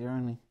it because you're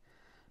only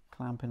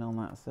clamping on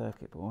that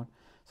circuit board.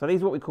 So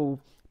these are what we call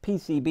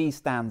PCB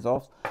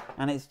stands-offs,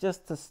 and it's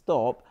just to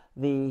stop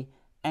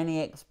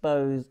any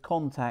exposed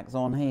contacts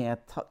on here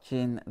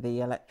touching the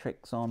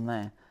electrics on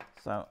there.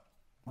 So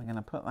we're going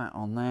to put that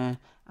on there,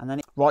 and then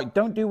right,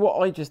 don't do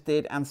what I just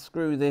did and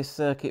screw this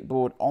circuit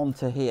board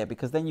onto here,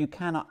 because then you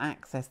cannot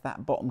access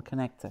that bottom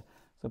connector.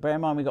 So bear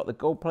in mind, we've got the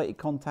gold-plated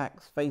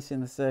contacts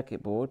facing the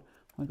circuit board.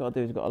 What we've got to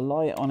do is we've got to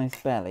lie it on its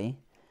belly,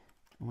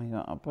 and we've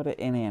got to put it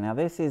in here. Now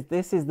this is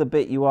the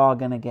bit you are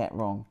going to get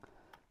wrong.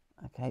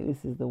 Okay,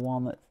 this is the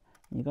one that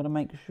you've got to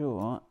make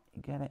sure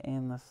you get it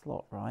in the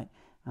slot right,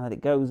 and that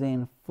it goes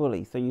in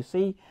fully. So you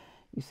see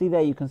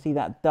there, you can see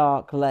that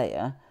dark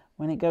layer.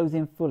 When it goes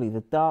in fully,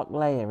 the dark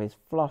layer is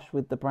flush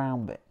with the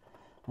brown bit.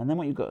 And then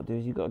what you've got to do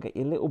is you've got to get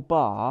your little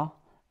bar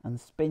and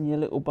spin your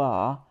little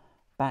bar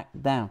back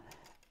down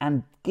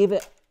and give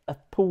it a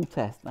pull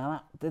test. Now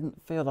that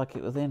didn't feel like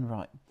it was in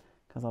right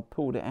because I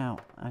pulled it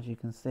out, as you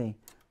can see.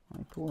 Let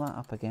me pull that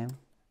up again.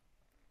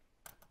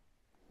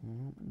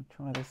 Let me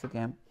try this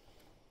again.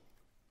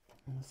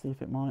 Let's see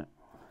if it might.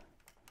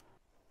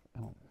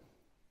 Oh.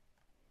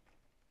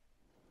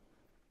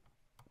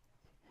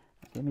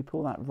 Let me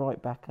pull that right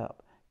back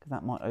up, because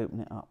that might open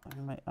it up.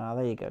 Ah,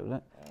 there you go,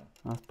 look.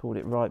 I've pulled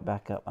it right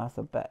back up. That's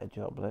a better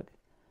job, look.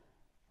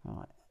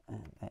 Right,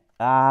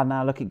 Ah,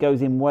 now look, it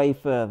goes in way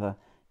further.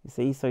 You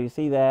see, so you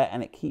see there,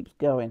 and it keeps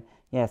going.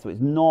 Yeah, so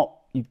it's not,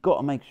 you've got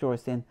to make sure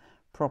it's in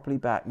properly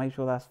back. Make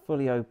sure that's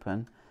fully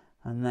open,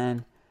 and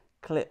then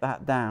clip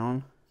that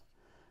down,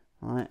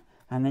 right?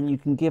 And then you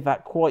can give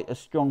that quite a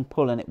strong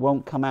pull and it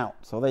won't come out.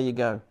 So there you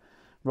go.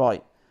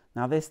 Right,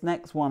 now this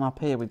next one up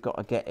here we've got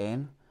to get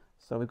in.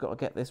 So we've got to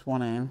get this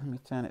one in. Let me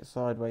turn it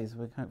sideways.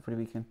 Hopefully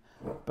we can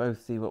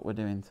both see what we're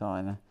doing,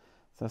 Tyler.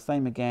 So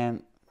same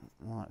again.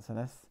 Right, so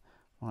that's,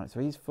 right, so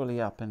he's fully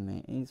up, isn't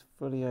he? He's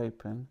fully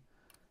open.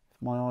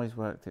 If my eyes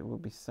worked, it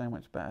would be so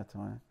much better,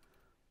 Tyler.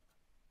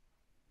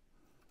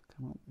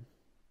 Come on.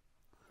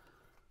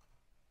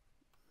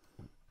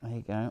 There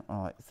you go.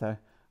 All right, so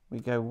we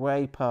go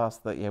way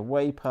past that, yeah,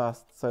 way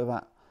past, so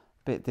that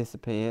bit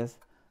disappears,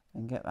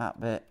 and get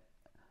that bit,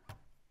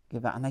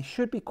 give that, and they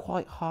should be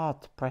quite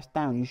hard to press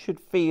down. You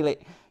should feel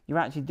it. You're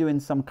actually doing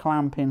some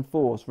clamping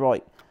force.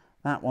 Right,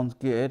 that one's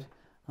good,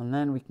 and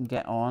then we can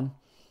get on,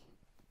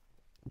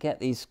 get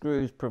these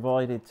screws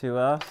provided to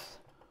us.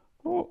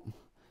 Oh,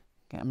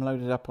 get them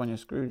loaded up on your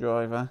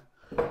screwdriver.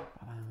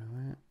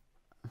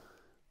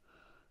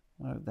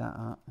 Load that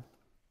up.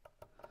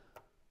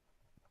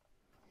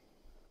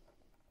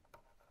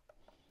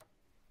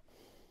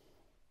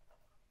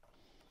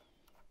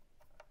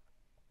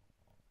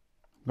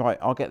 Right,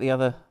 I'll get the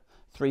other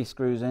 3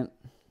 screws in.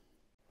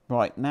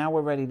 Right, now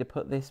we're ready to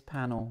put this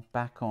panel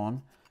back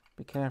on.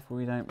 Be careful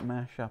we don't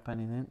mash up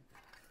anything.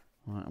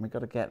 Right, and we've got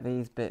to get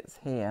these bits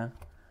here.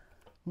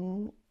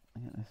 Ooh,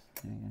 get this.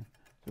 There you go.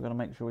 So we've got to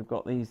make sure we've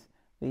got these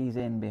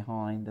in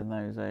behind and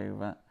those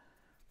over.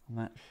 And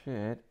that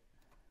should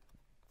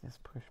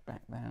just push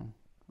back down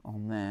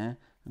on there.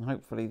 And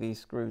hopefully these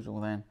screws will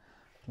then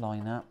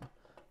line up.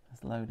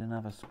 Let's load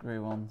another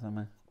screw onto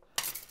me.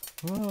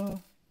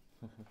 Whoa.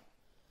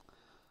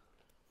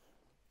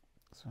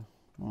 So,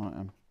 right,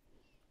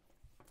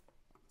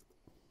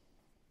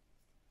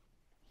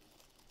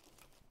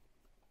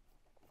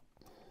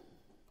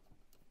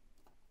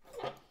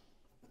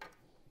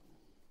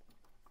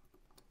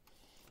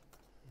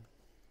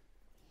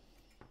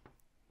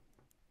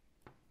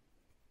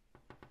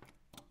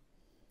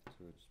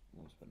 So we just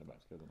want to spin it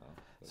back together now.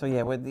 so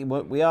yeah,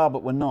 we are,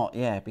 but we're not,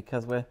 yeah,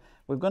 because we're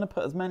going to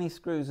put as many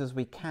screws as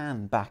we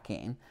can back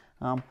in.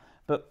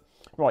 But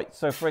right,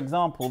 so for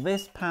example,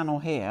 this panel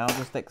here, I'll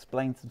just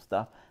explain some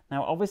stuff.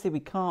 Now, obviously, we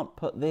can't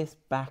put this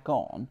back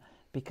on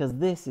because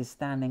this is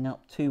standing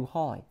up too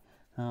high.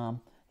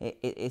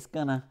 It's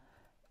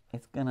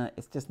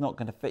just not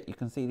gonna fit. You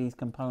can see these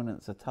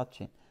components are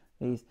touching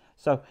these.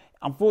 So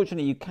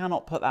unfortunately, you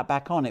cannot put that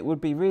back on. It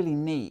would be really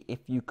neat if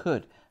you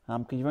could,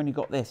 because you've only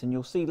got this, and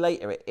you'll see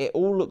later it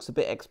all looks a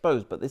bit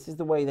exposed, but this is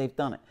the way they've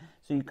done it.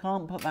 So you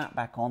can't put that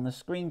back on. The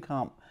screen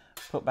can't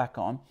put back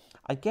on.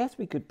 I guess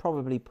we could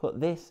probably put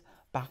this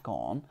back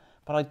on,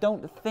 but I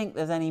don't think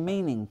there's any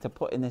meaning to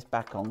putting this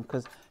back on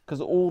because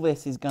all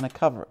this is going to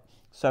cover it.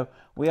 So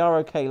we are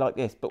okay like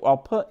this, but I'll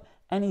put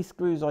any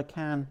screws I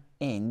can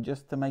in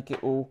just to make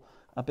it all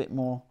a bit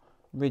more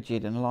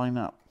rigid and line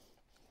up.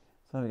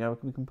 So there we go,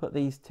 we can put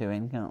these 2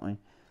 in, can't we?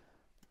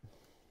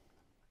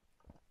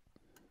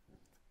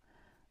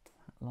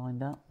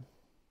 Lined up.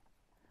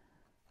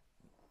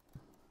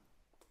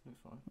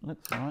 Looks fine.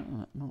 Looks alright,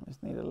 doesn't it? No,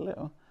 just need a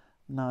little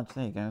nudge.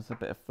 There you go, there's a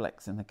bit of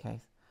flex in the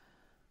case.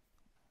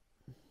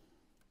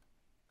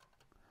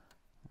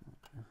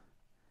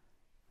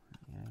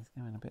 Yeah, he's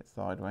going a bit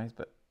sideways,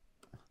 but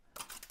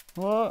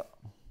what?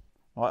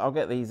 Right, I'll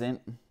get these in.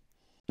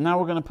 Now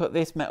we're going to put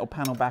this metal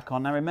panel back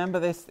on. Now remember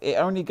this, it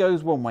only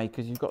goes one way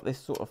because you've got this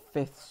sort of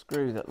 5th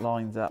screw that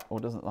lines up, or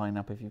doesn't line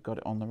up if you've got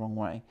it on the wrong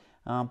way.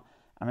 And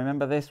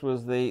remember this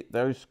was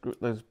those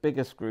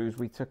bigger screws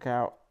we took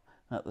out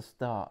at the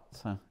start.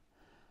 So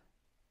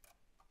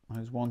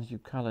those ones you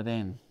coloured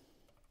in.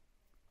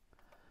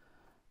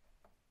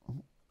 There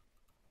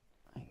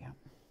you go.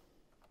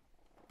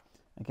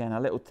 Again, a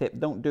little tip,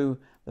 don't do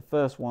the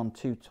first one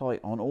too tight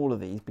on all of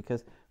these,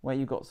 because where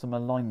you've got some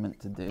alignment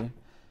to do,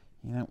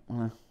 you don't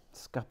want to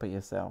scupper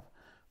yourself.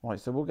 Right,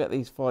 so we'll get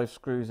these 5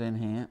 screws in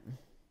here.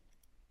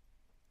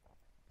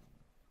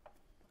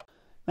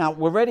 Now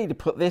we're ready to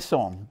put this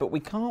on, but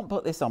we can't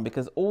put this on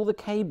because all the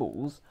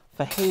cables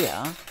for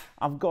here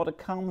have got to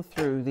come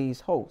through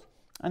these holes.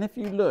 And if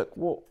you look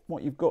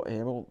what you've got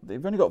here, well,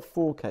 they've only got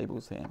 4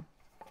 cables here.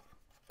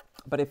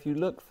 But if you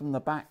look from the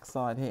back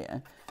side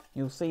here,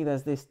 you'll see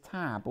there's this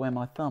tab where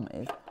my thumb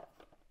is,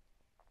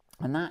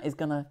 and that is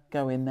going to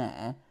go in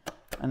there,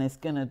 and it's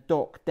going to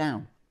dock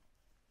down.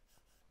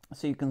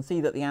 So you can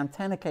see that the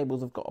antenna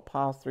cables have got to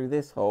pass through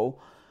this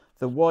hole,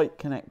 the white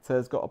connector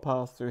has got to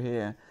pass through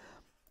here,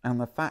 and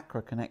the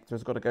FACRA connector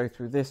has got to go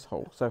through this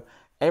hole. So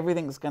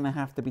everything's going to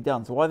have to be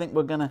done. So I think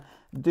we're going to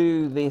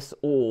do this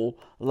all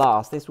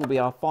last. This will be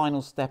our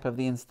final step of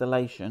the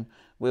installation.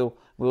 We'll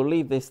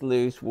leave this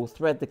loose, we'll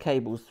thread the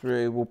cables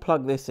through, we'll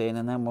plug this in,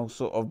 and then we'll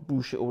sort of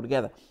boosh it all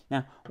together.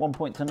 Now, one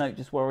point to note,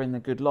 just while we're in the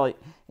good light,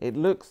 it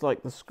looks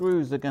like the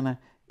screws are going to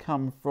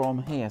come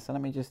from here. So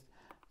let me just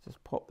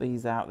pop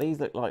these out. These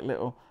look like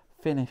little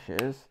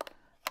finishers.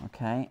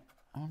 Okay,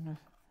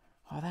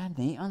 Oh, they're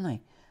neat, aren't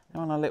they?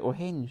 They're on a little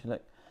hinge,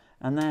 look.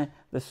 And there,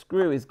 the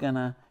screw is going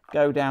to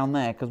go down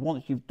there, because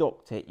once you've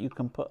docked it, you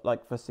can put,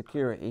 like, for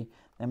security,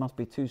 there must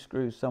be 2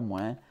 screws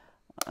somewhere,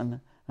 and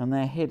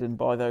they're hidden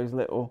by those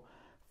little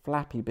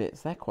flappy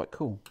bits. They're quite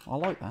cool. I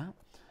like that.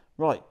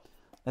 Right,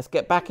 let's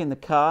get back in the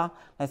car.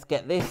 Let's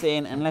get this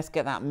in, and let's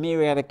get that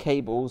myriad of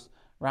cables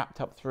wrapped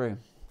up through.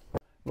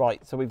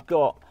 Right, so we've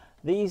got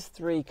these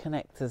 3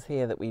 connectors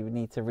here that we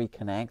need to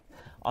reconnect.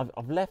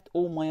 I've left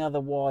all my other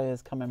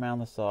wires coming around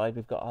the side.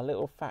 We've got our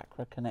little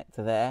FACRA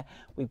connector there.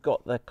 We've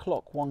got the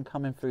clock one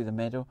coming through the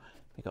middle.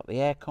 We've got the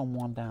aircon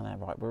one down there.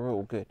 Right, we're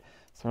all good.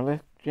 So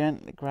let's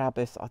gently grab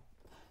this. It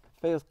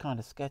feels kind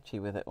of sketchy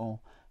with it all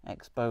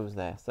exposed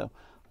there. So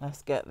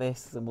let's get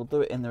this, and we'll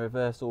do it in the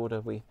reverse order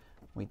we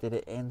did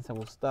it in. So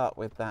we'll start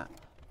with that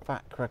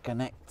FACRA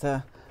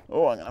connector.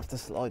 Oh, I'm going to have to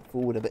slide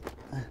forward a bit.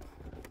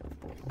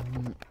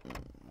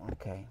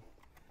 Okay.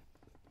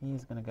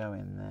 He's going to go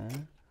in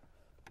there.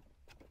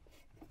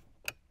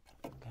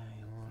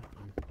 Okay,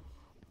 right.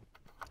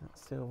 That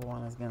silver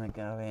one is going to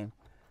go in.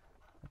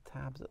 The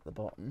tabs at the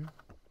bottom.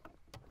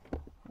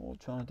 Oh,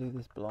 trying to do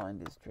this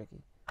blind is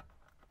tricky.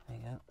 There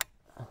you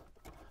go.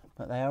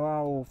 But they are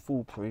all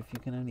foolproof. You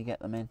can only get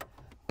them in.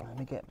 Let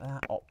me get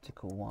that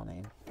optical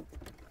one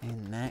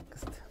in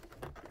next.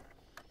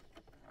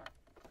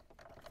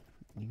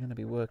 You're going to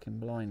be working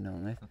blind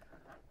on this.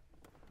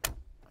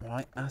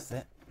 Right, that's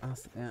it.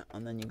 That's it.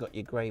 And then you've got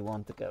your grey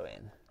one to go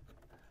in.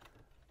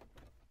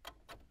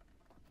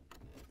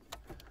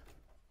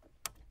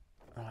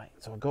 Right,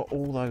 so I've got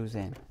all those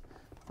in.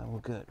 So we're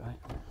good, right?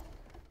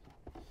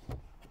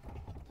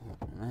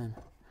 And then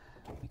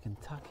we can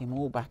tuck him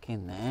all back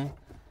in there.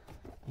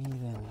 He's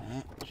in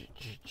there.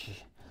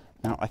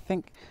 Now I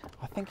think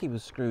he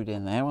was screwed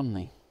in there, wasn't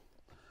he?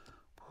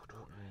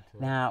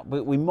 Now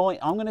we might.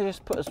 I'm going to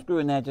just put a screw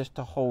in there just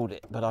to hold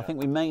it, but I think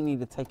we may need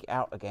to take it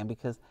out again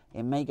because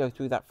it may go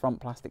through that front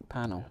plastic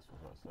panel.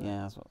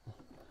 Yeah, that's what.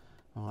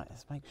 All right,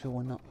 let's make sure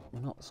we're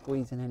not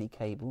squeezing any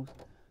cables.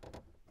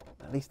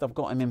 At least I've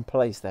got him in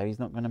place there. He's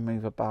not going to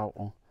move about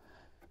or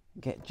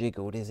get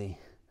jiggled, is he?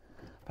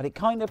 But it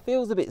kind of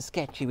feels a bit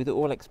sketchy with it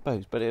all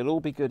exposed, but it'll all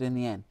be good in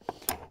the end.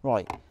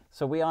 Right,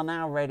 so we are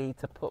now ready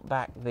to put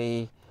back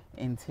the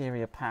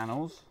interior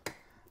panels.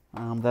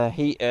 The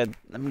heater,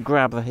 let me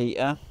grab the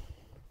heater.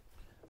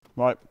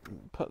 Right,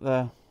 put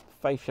the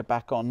fascia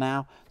back on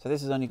now. So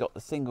this has only got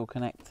the single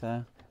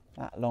connector,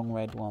 that long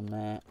red one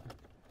there.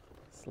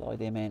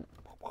 Slide him in.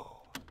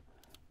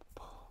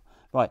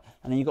 Right,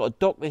 and then you've got to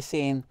dock this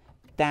in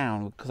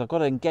down because I've got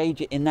to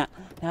engage it in that.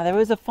 Now there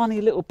is a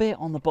funny little bit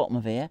on the bottom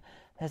of here.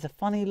 There's a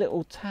funny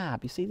little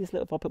tab. You see this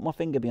little, if I put my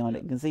finger behind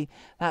it, you can see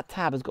that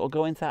tab has got to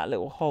go into that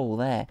little hole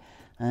there.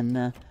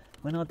 And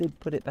when I did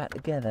put it back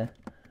together,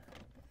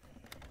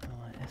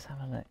 alright, let's have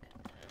a look.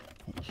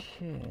 It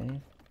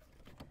should,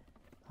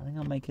 I think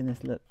I'm making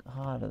this look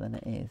harder than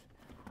it is.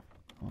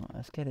 Alright,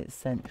 let's get it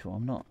central.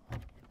 I'm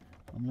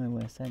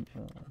nowhere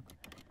central.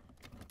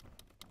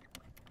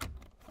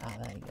 Ah,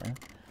 there you go.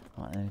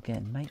 Right, then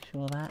again, make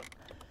sure that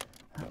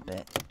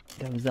bit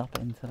goes up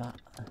into that.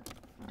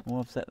 Or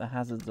I've set the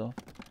hazards off.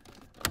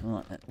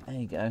 Right, there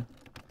you go.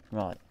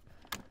 Right.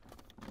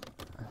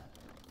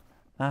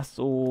 That's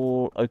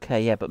all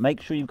okay, yeah, but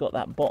make sure you've got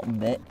that bottom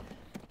bit.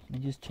 Let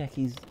me just check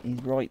he's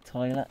right,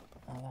 Tyler.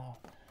 Oh.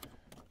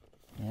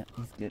 Yeah,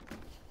 he's good.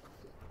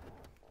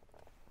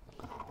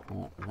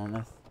 Right, and then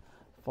let's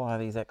fire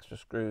these extra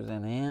screws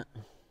in here.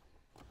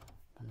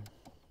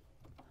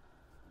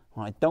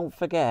 Right, don't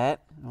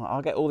forget,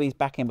 I'll get all these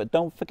back in, but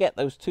don't forget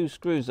those 2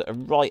 screws that are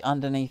right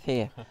underneath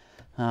here.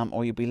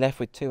 Or you'll be left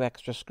with 2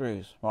 extra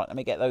screws. Right, let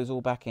me get those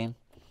all back in.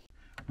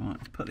 Right,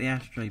 let's put the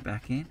ashtray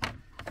back in.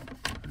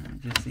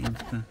 It just seems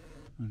to,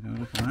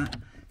 look at that.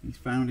 He's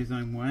found his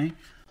own way.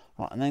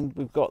 Right, and then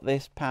we've got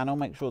this panel.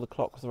 Make sure the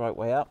clock's the right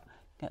way up.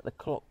 Get the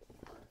clock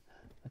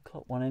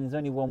one in. There's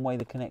only one way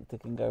the connector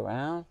can go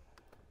round.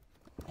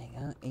 There you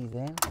go, he's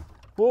in.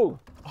 Whoa,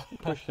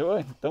 push it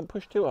away. Don't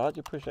push too hard,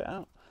 you push it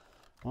out.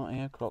 Right,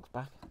 here, clock's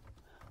back.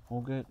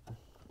 All good.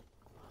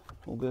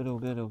 All good, all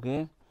good, all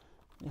good.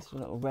 This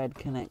little red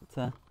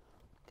connector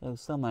goes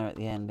somewhere at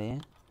the end here.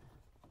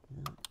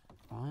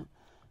 Right,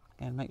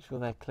 again, make sure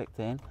they're clicked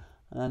in.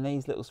 And then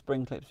these little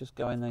spring clips just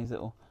go in these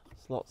little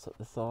slots at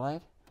the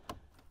side.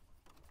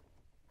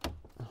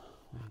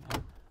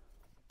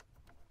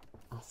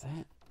 That's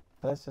it.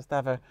 Let's just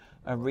have a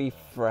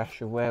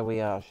refresh of where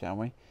we are, shall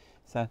we?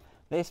 So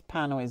this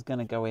panel is going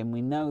to go in.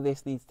 We know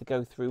this needs to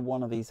go through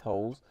one of these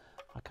holes.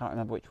 I can't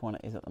remember which one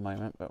it is at the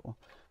moment, but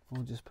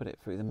we'll just put it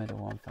through the middle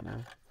one for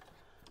now.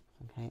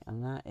 Okay,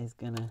 and that is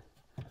going to,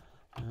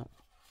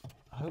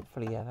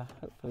 hopefully, yeah,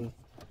 hopefully,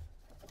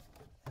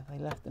 have they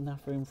left enough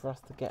room for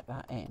us to get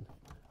that in?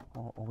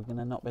 Or are we going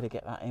to not be able to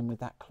get that in with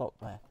that clock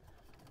there?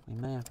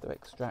 We may have to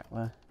extract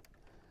the,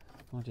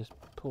 I'll just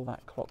pull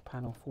that clock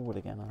panel forward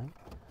again, I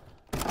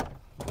think.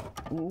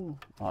 Ooh.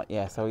 Right,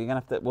 yeah, so you're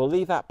going to have to, we'll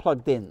leave that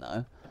plugged in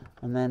though,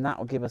 and then that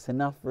will give us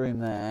enough room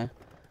there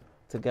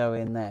to go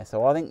in there.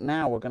 So I think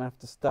now we're going to have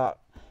to start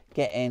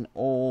getting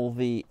all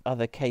the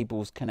other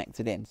cables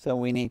connected in. So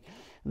we need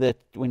the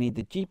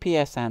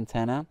GPS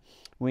antenna,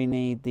 we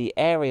need the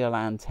aerial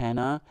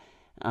antenna,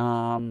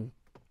 and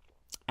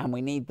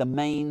we need the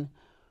main.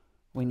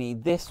 We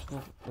need this.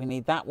 We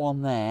need that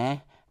one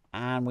there,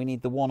 and we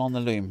need the one on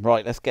the loom.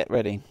 Right, let's get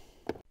ready.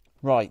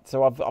 Right,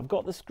 so I've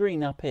got the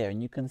screen up here,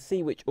 and you can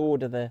see which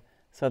order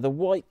so the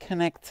white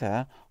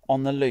connector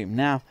on the loom.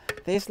 Now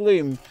this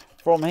loom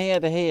from here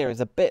to here is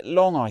a bit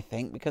long, I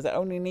think, because it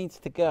only needs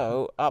to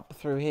go up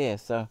through here.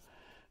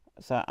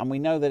 And we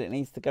know that it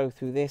needs to go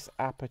through this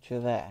aperture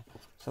there.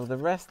 So the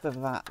rest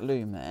of that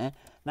loom there.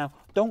 Now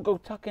don't go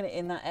tucking it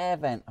in that air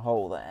vent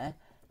hole there,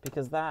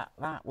 because that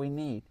we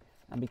need.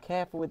 And be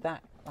careful with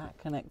that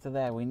connector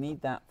there. We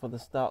need that for the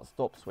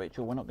start-stop switch,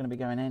 or we're not going to be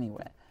going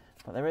anywhere.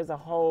 But there is a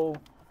whole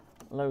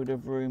load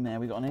of room there.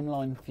 We've got an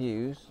inline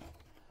fuse.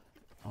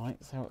 All right,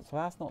 so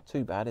that's not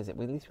too bad, is it?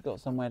 Well, at least we've got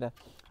somewhere to...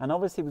 And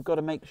obviously we've got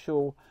to make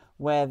sure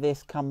where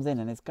this comes in.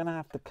 And it's going to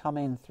have to come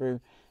in through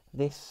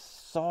this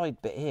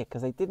side bit here,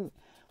 because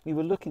we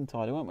were looking,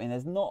 Tyler, weren't we? And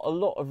there's not a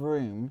lot of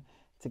room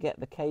to get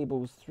the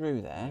cables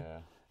through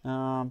there.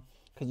 Yeah.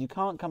 Because you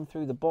can't come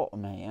through the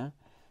bottom here.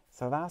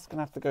 So that's going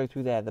to have to go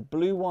through there. The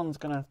blue one's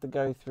going to have to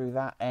go through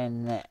that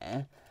end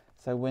there.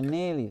 So we're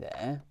nearly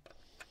there.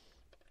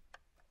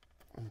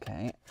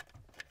 Okay.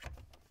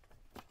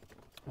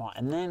 Right,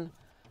 and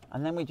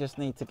then we just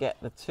need to get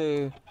the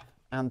two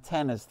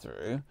antennas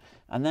through.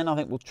 And then I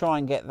think we'll try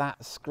and get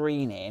that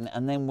screen in,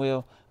 and then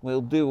we'll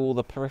do all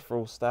the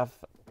peripheral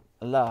stuff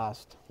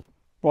last.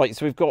 Right,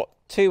 so we've got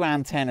two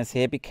antennas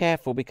here. Be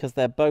careful, because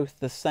they're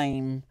both the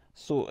same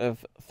sort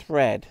of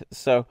thread.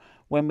 So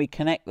when we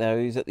connect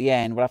those at the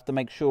end, we'll have to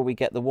make sure we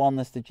get the one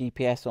that's the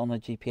GPS on the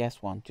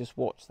GPS one. Just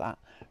watch that.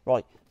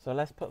 Right, so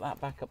let's put that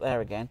back up there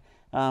again.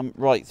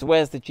 Right, so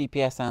where's the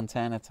GPS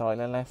antenna,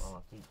 Tyler?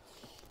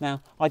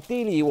 Now,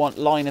 ideally you want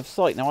line of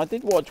sight. Now, I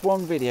did watch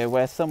one video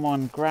where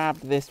someone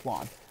grabbed this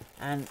one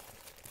and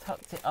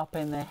tucked it up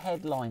in their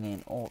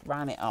headlining, or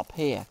ran it up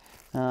here.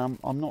 I'm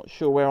not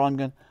sure where I'm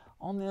going.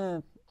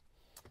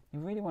 You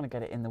really want to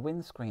get it in the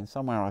windscreen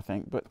somewhere, I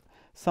think. But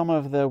some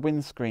of the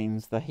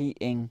windscreens, the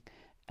heating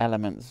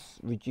elements,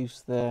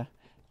 reduce the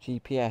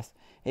GPS.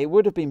 It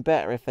would have been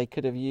better if they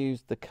could have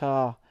used the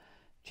car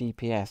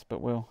GPS,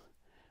 but we'll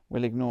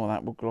ignore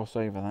that. We'll gloss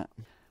over that.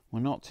 We're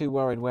not too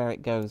worried where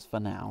it goes for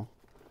now.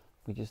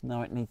 We just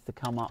know it needs to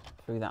come up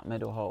through that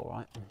middle hole,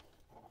 right?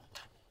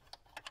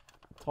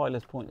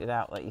 Tyler's pointed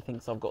out that he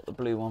thinks I've got the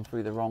blue one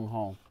through the wrong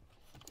hole.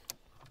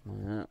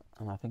 And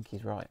I think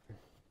he's right.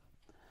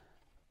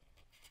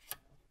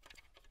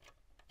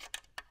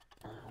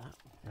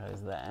 That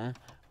goes there.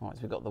 Right,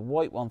 so we've got the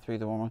white one through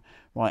the wrong one.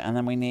 Right, and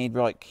then we need,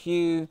 right,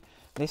 Q.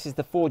 This is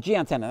the 4G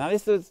antenna. Now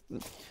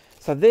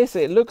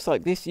it looks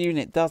like this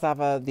unit does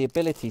have the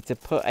ability to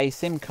put a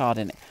SIM card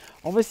in it.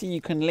 Obviously you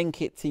can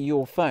link it to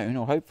your phone,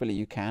 or hopefully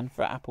you can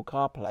for Apple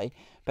CarPlay,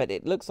 but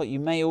it looks like you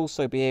may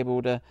also be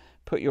able to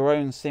put your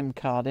own SIM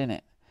card in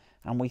it.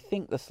 And we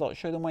think the slot,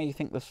 show them where you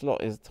think the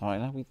slot is,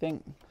 Tyler. We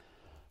think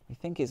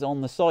it's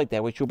on the side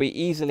there, which will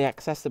be easily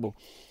accessible.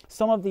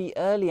 Some of the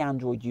early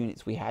Android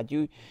units we had,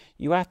 you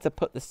had to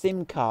put the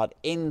SIM card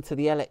into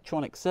the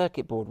electronic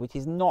circuit board, which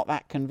is not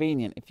that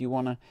convenient if you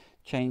want to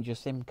change your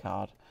SIM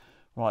card.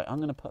 Right, I'm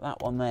going to put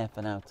that one there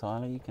for now,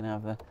 Tyler. You can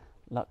have the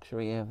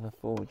luxury of the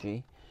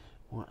 4G.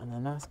 Right, and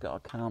then that's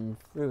got to come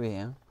through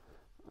here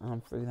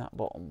and through that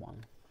bottom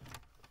one.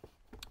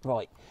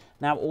 Right,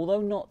 now,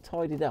 although not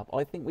tidied up,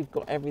 I think we've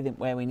got everything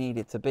where we need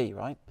it to be,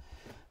 right?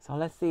 So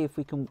let's see if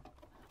we can.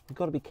 We've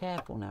got to be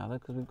careful now, though,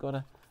 because we've got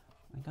to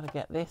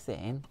get this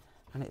in,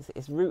 and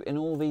it's routing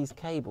all these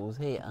cables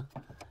here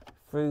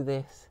through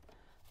this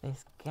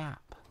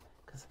gap,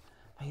 because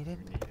they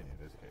didn't need any of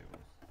those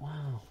cables.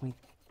 Wow,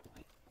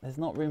 there's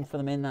not room for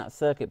them in that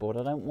circuit board.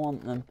 I don't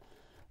want them.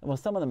 Well,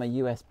 some of them are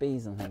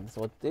USBs and things,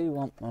 so I do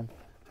want them.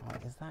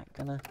 Right, is that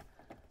gonna?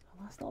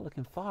 Oh, that's not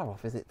looking far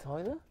off, is it,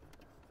 Tyler?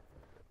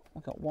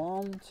 We've got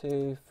 1,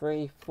 2,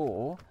 3,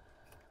 4.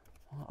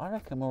 I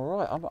reckon we're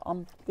all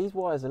right. These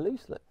wires are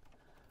loose, look.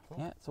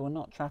 Yeah, so we're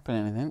not trapping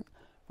anything.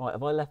 Right,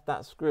 have I left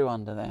that screw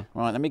under there?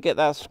 Right, let me get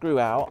that screw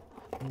out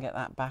and get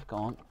that back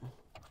on.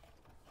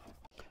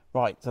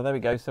 Right, so there we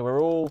go. So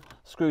we're all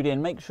screwed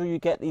in. Make sure you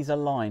get these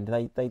aligned.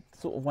 They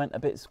sort of went a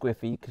bit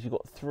squiffy because you've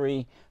got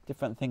 3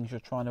 different things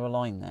you're trying to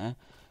align there.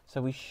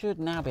 So we should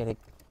now be able to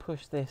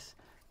push this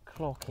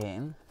clock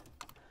in.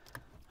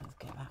 Let's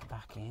get that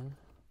back in.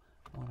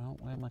 Hold on,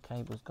 where my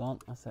cable's gone?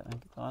 That's it,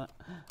 thank you, Tyler.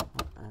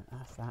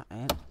 That's that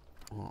in.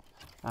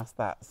 That's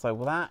that. So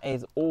that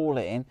is all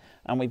in,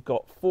 and we've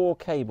got 4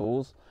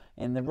 cables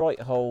in the right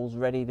holes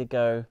ready to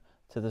go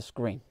to the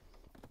screen.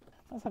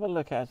 Let's have a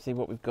look at see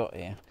what we've got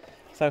here.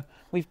 So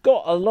we've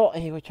got a lot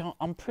here which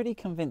I'm pretty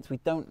convinced we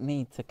don't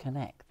need to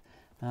connect.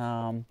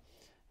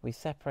 We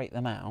separate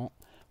them out.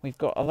 We've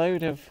got a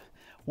load of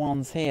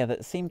ones here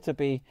that seem to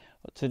be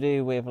to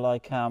do with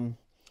like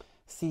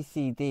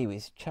CCD, which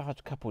is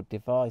charge coupled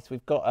device.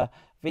 We've got a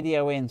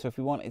video in, so if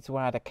we wanted to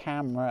add a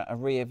camera, a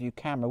rear view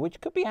camera,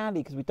 which could be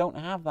handy because we don't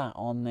have that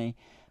on the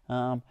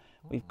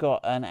We've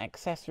got an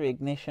accessory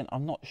ignition.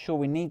 I'm not sure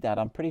we need that.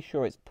 I'm pretty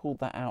sure it's pulled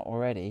that out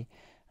already.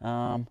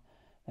 There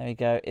we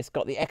go. It's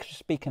got the extra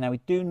speaker. Now we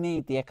do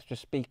need the extra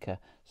speaker,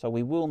 so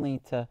we will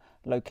need to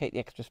locate the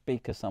extra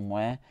speaker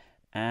somewhere.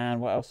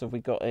 And what else have we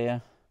got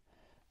here?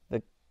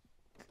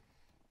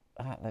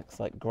 That looks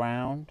like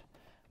ground,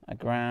 a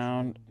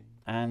ground,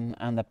 and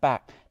the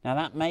back. Now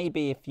that may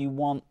be if you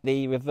want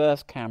the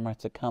reverse camera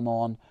to come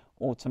on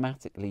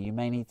automatically. You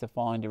may need to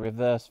find a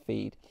reverse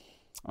feed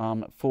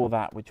for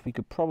that, which we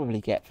could probably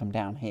get from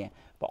down here.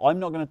 But I'm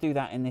not going to do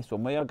that in this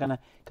one. We are going to,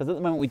 because at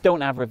the moment we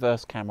don't have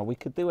reverse camera. We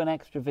could do an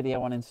extra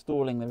video on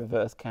installing the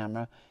reverse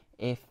camera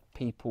if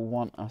people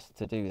want us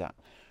to do that.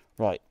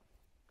 Right.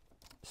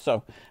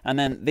 So, and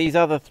then these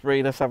other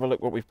three, let's have a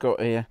look what we've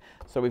got here.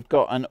 So we've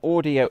got an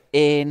audio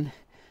in.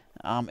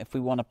 If we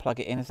want to plug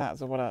it in, is that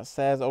what that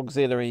says?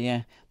 Auxiliary,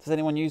 yeah. Does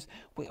anyone use?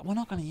 We're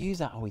not going to use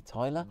that, are we,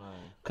 Tyler? No.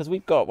 Because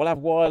we'll have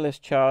wireless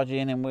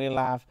charging, and we'll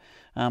have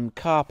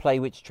CarPlay,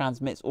 which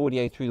transmits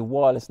audio through the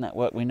wireless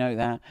network. We know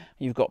that.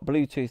 You've got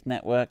Bluetooth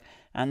network,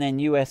 and then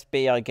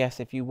USB, I guess,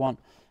 if you want.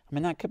 I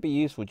mean, that could be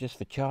useful just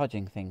for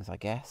charging things, I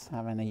guess,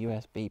 having a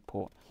USB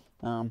port.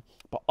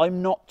 But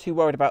I'm not too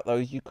worried about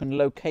those. You can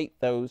locate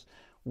those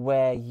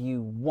where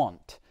you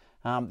want.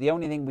 The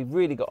only thing we've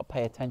really got to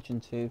pay attention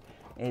to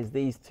is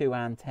these two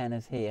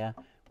antennas here,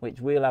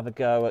 which we'll have a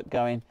go at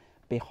going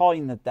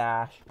behind the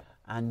dash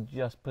and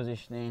just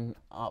positioning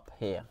up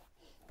here.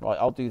 Right,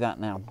 I'll do that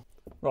now.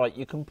 Right,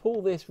 you can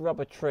pull this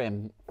rubber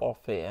trim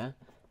off here,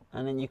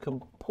 and then you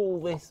can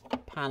pull this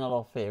panel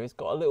off here. It's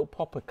got a little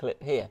popper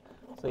clip here,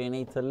 so you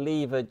need to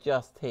lever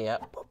just here,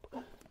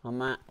 and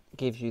that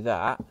gives you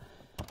that.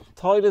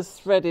 Tyler's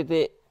threaded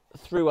it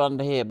through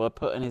under here by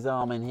putting his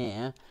arm in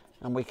here,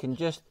 and we can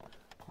just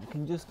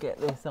get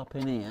this up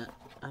in here,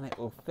 and it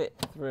will fit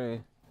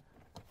through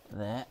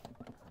there.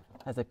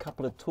 There's a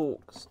couple of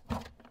Torx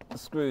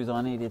screws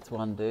I needed to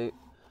undo.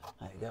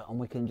 There you go, and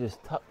we can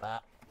just tuck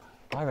that.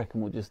 I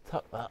reckon we'll just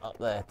tuck that up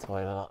there,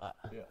 Tyler, like that.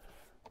 Yeah.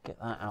 Get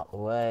that out the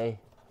way.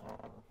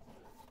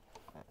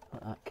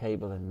 Put that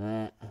cable in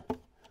there.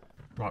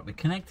 Right, we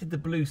connected the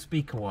blue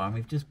speaker wire, and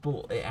we've just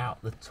brought it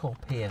out the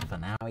top here for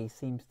now. He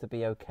seems to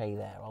be okay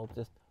there. I'll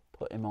just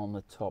put him on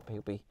the top.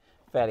 He'll be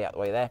fairly out the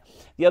way there.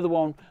 The other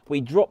one,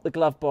 we dropped the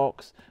glove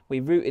box, we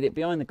routed it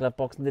behind the glove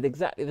box and did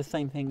exactly the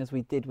same thing as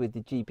we did with the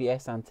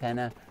GPS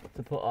antenna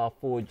to put our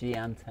 4G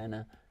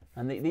antenna.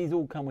 And these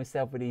all come with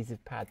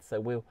self-adhesive pads,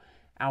 so we'll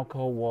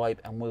alcohol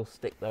wipe and we'll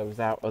stick those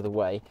out of the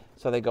way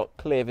so they got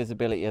clear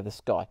visibility of the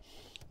sky.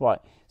 Right,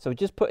 so we're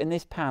just putting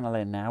this panel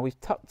in now. We've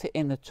tucked it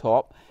in the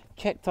top,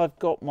 checked I've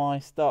got my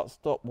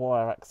start-stop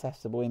wire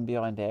accessible in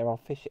behind here. I'll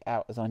fish it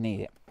out as I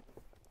need it.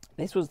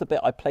 This was the bit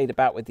I played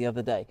about with the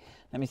other day.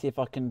 Let me see if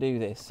I can do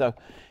this. So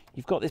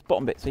you've got this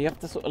bottom bit, so you have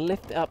to sort of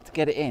lift it up to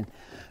get it in.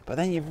 But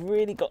then you've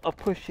really got to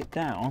push it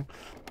down,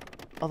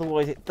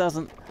 otherwise it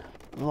doesn't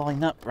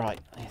line up right.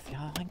 I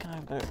think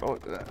I've got it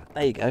right there.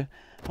 There you go.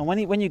 And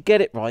when you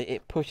get it right,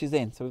 it pushes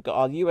in. So we've got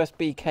our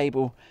USB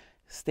cable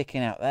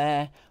sticking out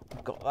there.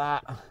 We've got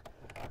that.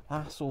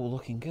 That's all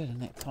looking good,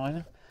 isn't it,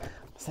 Tyler?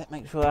 So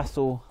make sure that's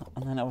all.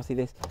 And then obviously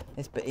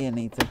this bit here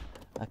needs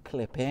a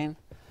clip in.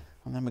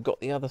 And then we've got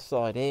the other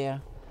side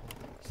here.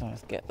 So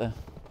let's get the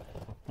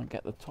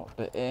top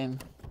bit in.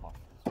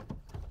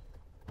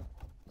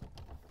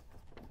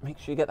 Make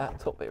sure you get that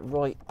top bit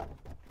right,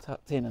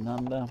 tucked in and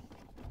under.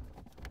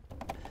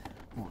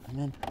 Right, and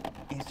then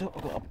you sort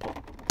of got to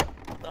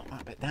put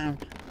that bit down.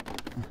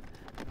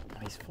 Oh,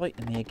 he's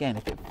fighting me again.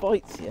 If it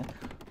fights you,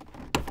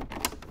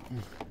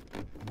 you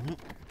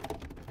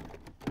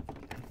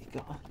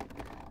got to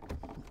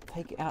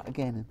take it out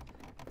again and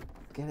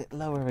get it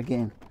lower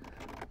again.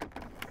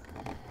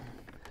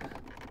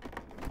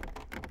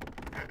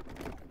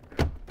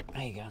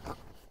 There you go.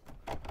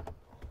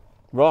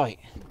 Right,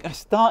 it's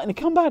starting to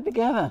come back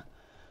together.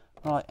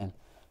 Right then,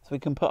 so we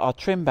can put our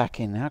trim back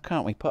in now,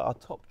 can't we? Put our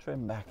top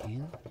trim back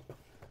in.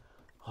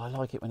 I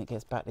like it when it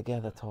gets back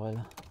together,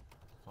 Tyler.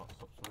 Start,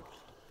 stop, switch.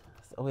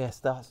 Oh yeah,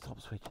 start, stop,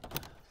 switch.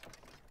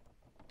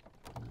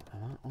 And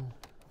that one.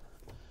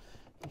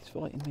 He's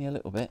fighting me a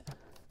little bit.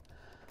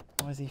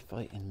 Why is he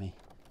fighting me?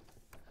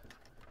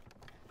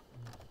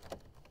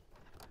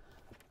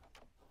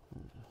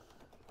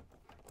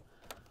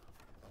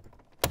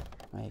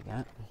 There you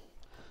go.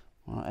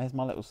 Right, there's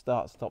my little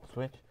start stop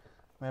switch.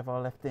 Where have I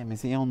left him?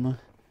 Is he on the...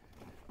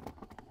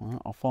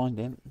 Well, I'll find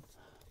him.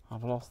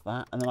 I've lost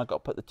that. And then I've got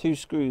to put the two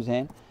screws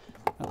in.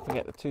 Don't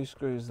forget the two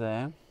screws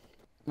there.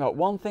 Right,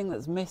 one thing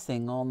that's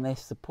missing on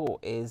this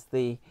support is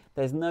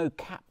there's no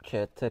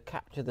capture to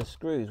capture the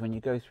screws when you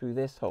go through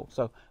this hole.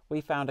 So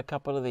we found a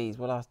couple of these.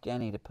 We'll ask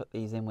Jenny to put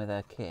these in with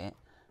her kit.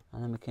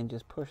 And then we can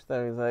just push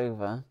those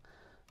over.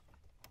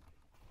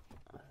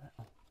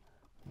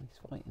 He's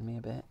fighting me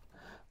a bit.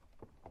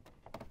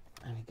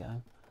 There we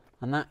go.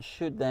 And that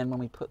should then, when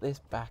we put this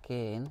back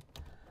in,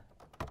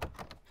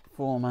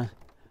 form a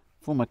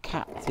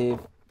captive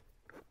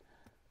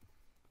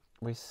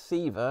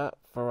receiver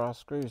for our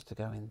screws to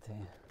go into.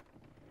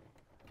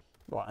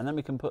 Right, and then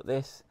we can put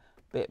this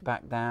bit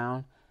back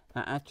down,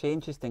 Actually,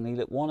 interestingly,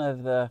 look, one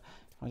of the,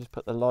 I'll just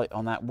put the light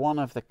on that, one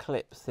of the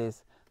clips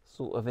is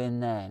sort of in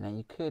there. Now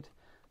you could,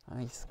 let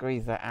me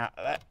squeeze that out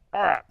of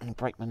there and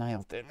break my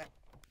nails doing it.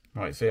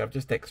 Right, so I've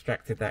just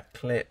extracted that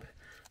clip.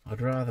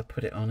 I'd rather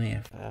put it on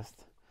here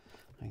first.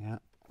 I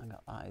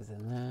got eyes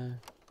in there.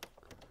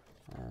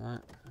 Like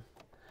that.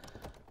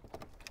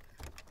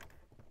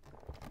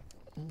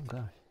 Oh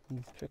gosh,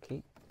 he's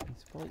tricky.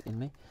 He's fighting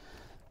me.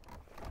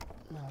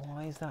 Oh,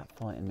 why is that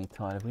fighting me,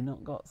 Tyler? Have we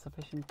not got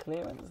sufficient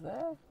clearance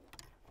there?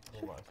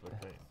 What it's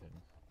located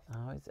in.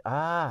 Oh, it's,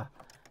 are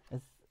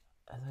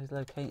those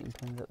locating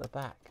pins at the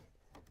back?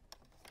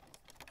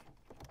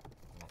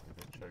 Might be a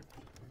bit choked.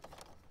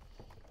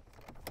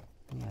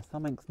 Yeah,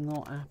 something's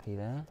not happy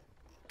there.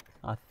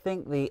 I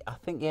think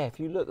yeah, if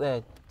you look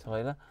there,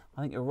 Tyler,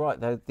 I think you're right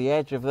though. The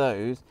edge of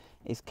those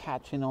is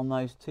catching on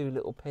those two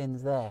little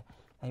pins there.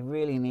 They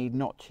really need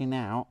notching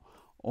out,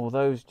 or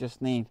those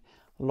just need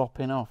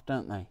lopping off,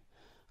 don't they?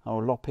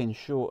 Or lopping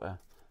shorter.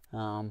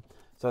 So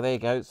there you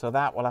go. So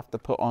that we'll have to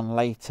put on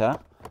later.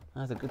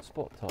 That's a good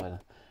spot,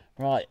 Tyler.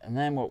 Right, and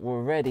then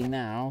we're ready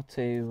now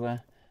to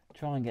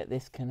try and get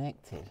this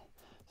connected.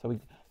 So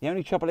the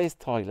only trouble is,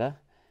 Tyler,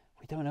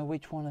 we don't know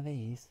which one of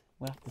these.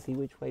 We'll have to see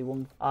which way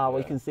one.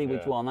 We can see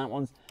which one.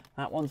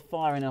 That one's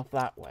firing off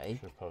that way.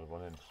 Should have plugged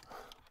one in.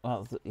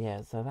 Well,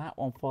 yeah. So that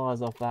one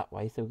fires off that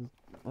way. So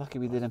lucky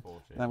we didn't.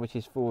 That which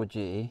is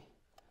 4G.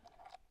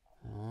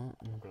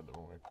 I've got the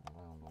wrong way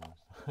around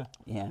almost.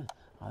 Yeah,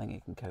 I think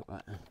it can cope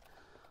with that.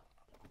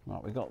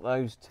 Right, we got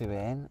those two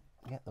in.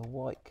 Get the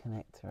white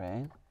connector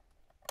in,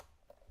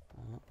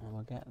 and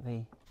we'll get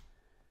the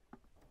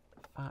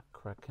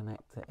Facra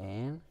connector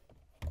in.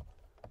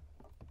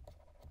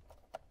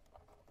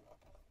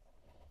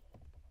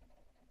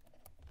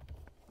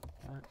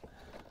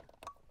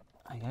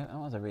 There you go, that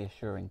was a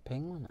reassuring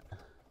ping, wasn't it?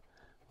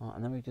 Right,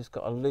 and then we've just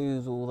got to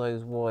lose all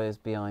those wires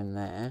behind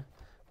there.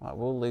 Right,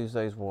 we'll lose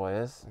those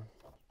wires.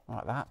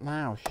 Right, that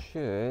now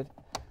should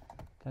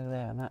go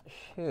there, and that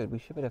we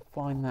should be able to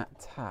find that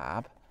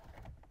tab.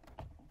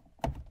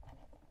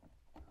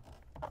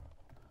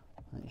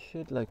 And it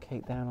should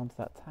locate down onto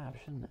that tab,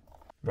 shouldn't it?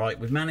 Right,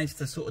 we've managed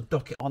to sort of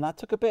dock it on. That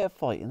took a bit of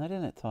fighting, though,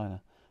 didn't it,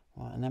 Tyler?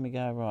 Right, and then we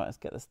go, right, let's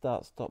get the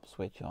start-stop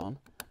switch on.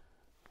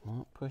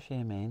 Right, push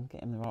him in,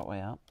 get him the right way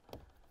up.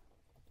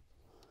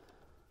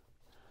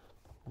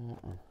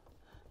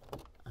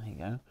 There you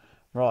go.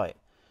 Right,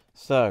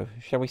 so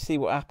shall we see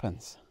what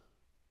happens?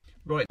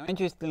 Right, now,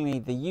 interestingly,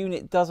 the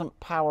unit doesn't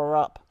power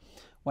up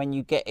when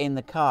you get in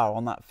the car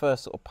on that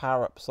first sort of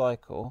power up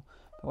cycle.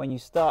 But when you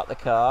start the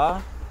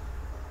car,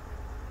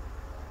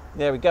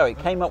 there we go, it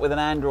came up with an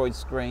Android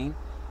screen.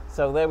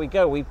 So there we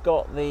go, we've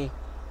got the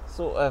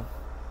sort of,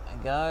 there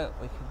you go,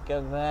 we can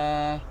go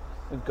there,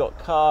 we've got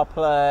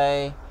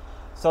CarPlay.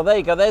 So there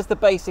you go, there's the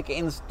basic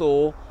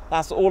install.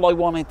 That's all I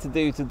wanted to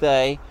do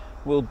today.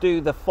 We'll do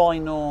the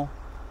final,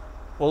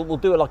 we'll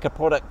do it like a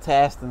product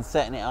test and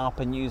setting it up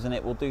and using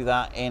it. We'll do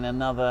that in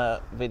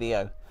another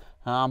video.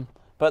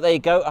 But there you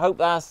go, I hope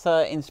that's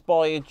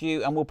inspired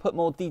you, and we'll put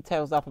more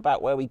details up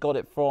about where we got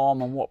it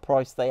from and what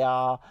price they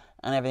are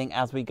and everything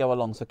as we go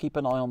along. So keep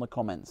an eye on the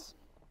comments.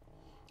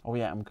 Oh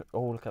yeah,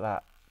 oh look at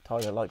that,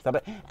 Tyler likes that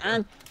bit.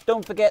 And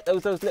don't forget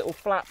those little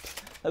flaps,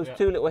 those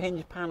two little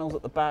hinge panels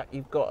at the back.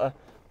 You've got to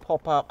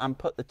pop up and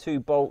put the 2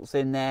 bolts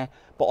in there,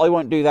 but I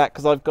won't do that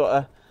because I've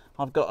got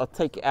to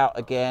take it out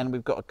again.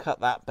 We've got to cut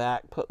that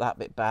back, put that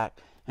bit back,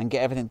 and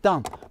get everything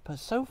done. But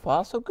so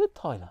far, so good,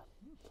 Tyler.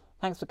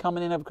 Thanks for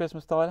coming in over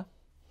Christmas, Tyler.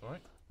 All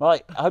right.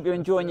 Right, I hope you're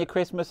enjoying your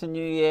Christmas and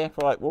New Year.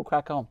 Right, we'll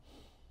crack on.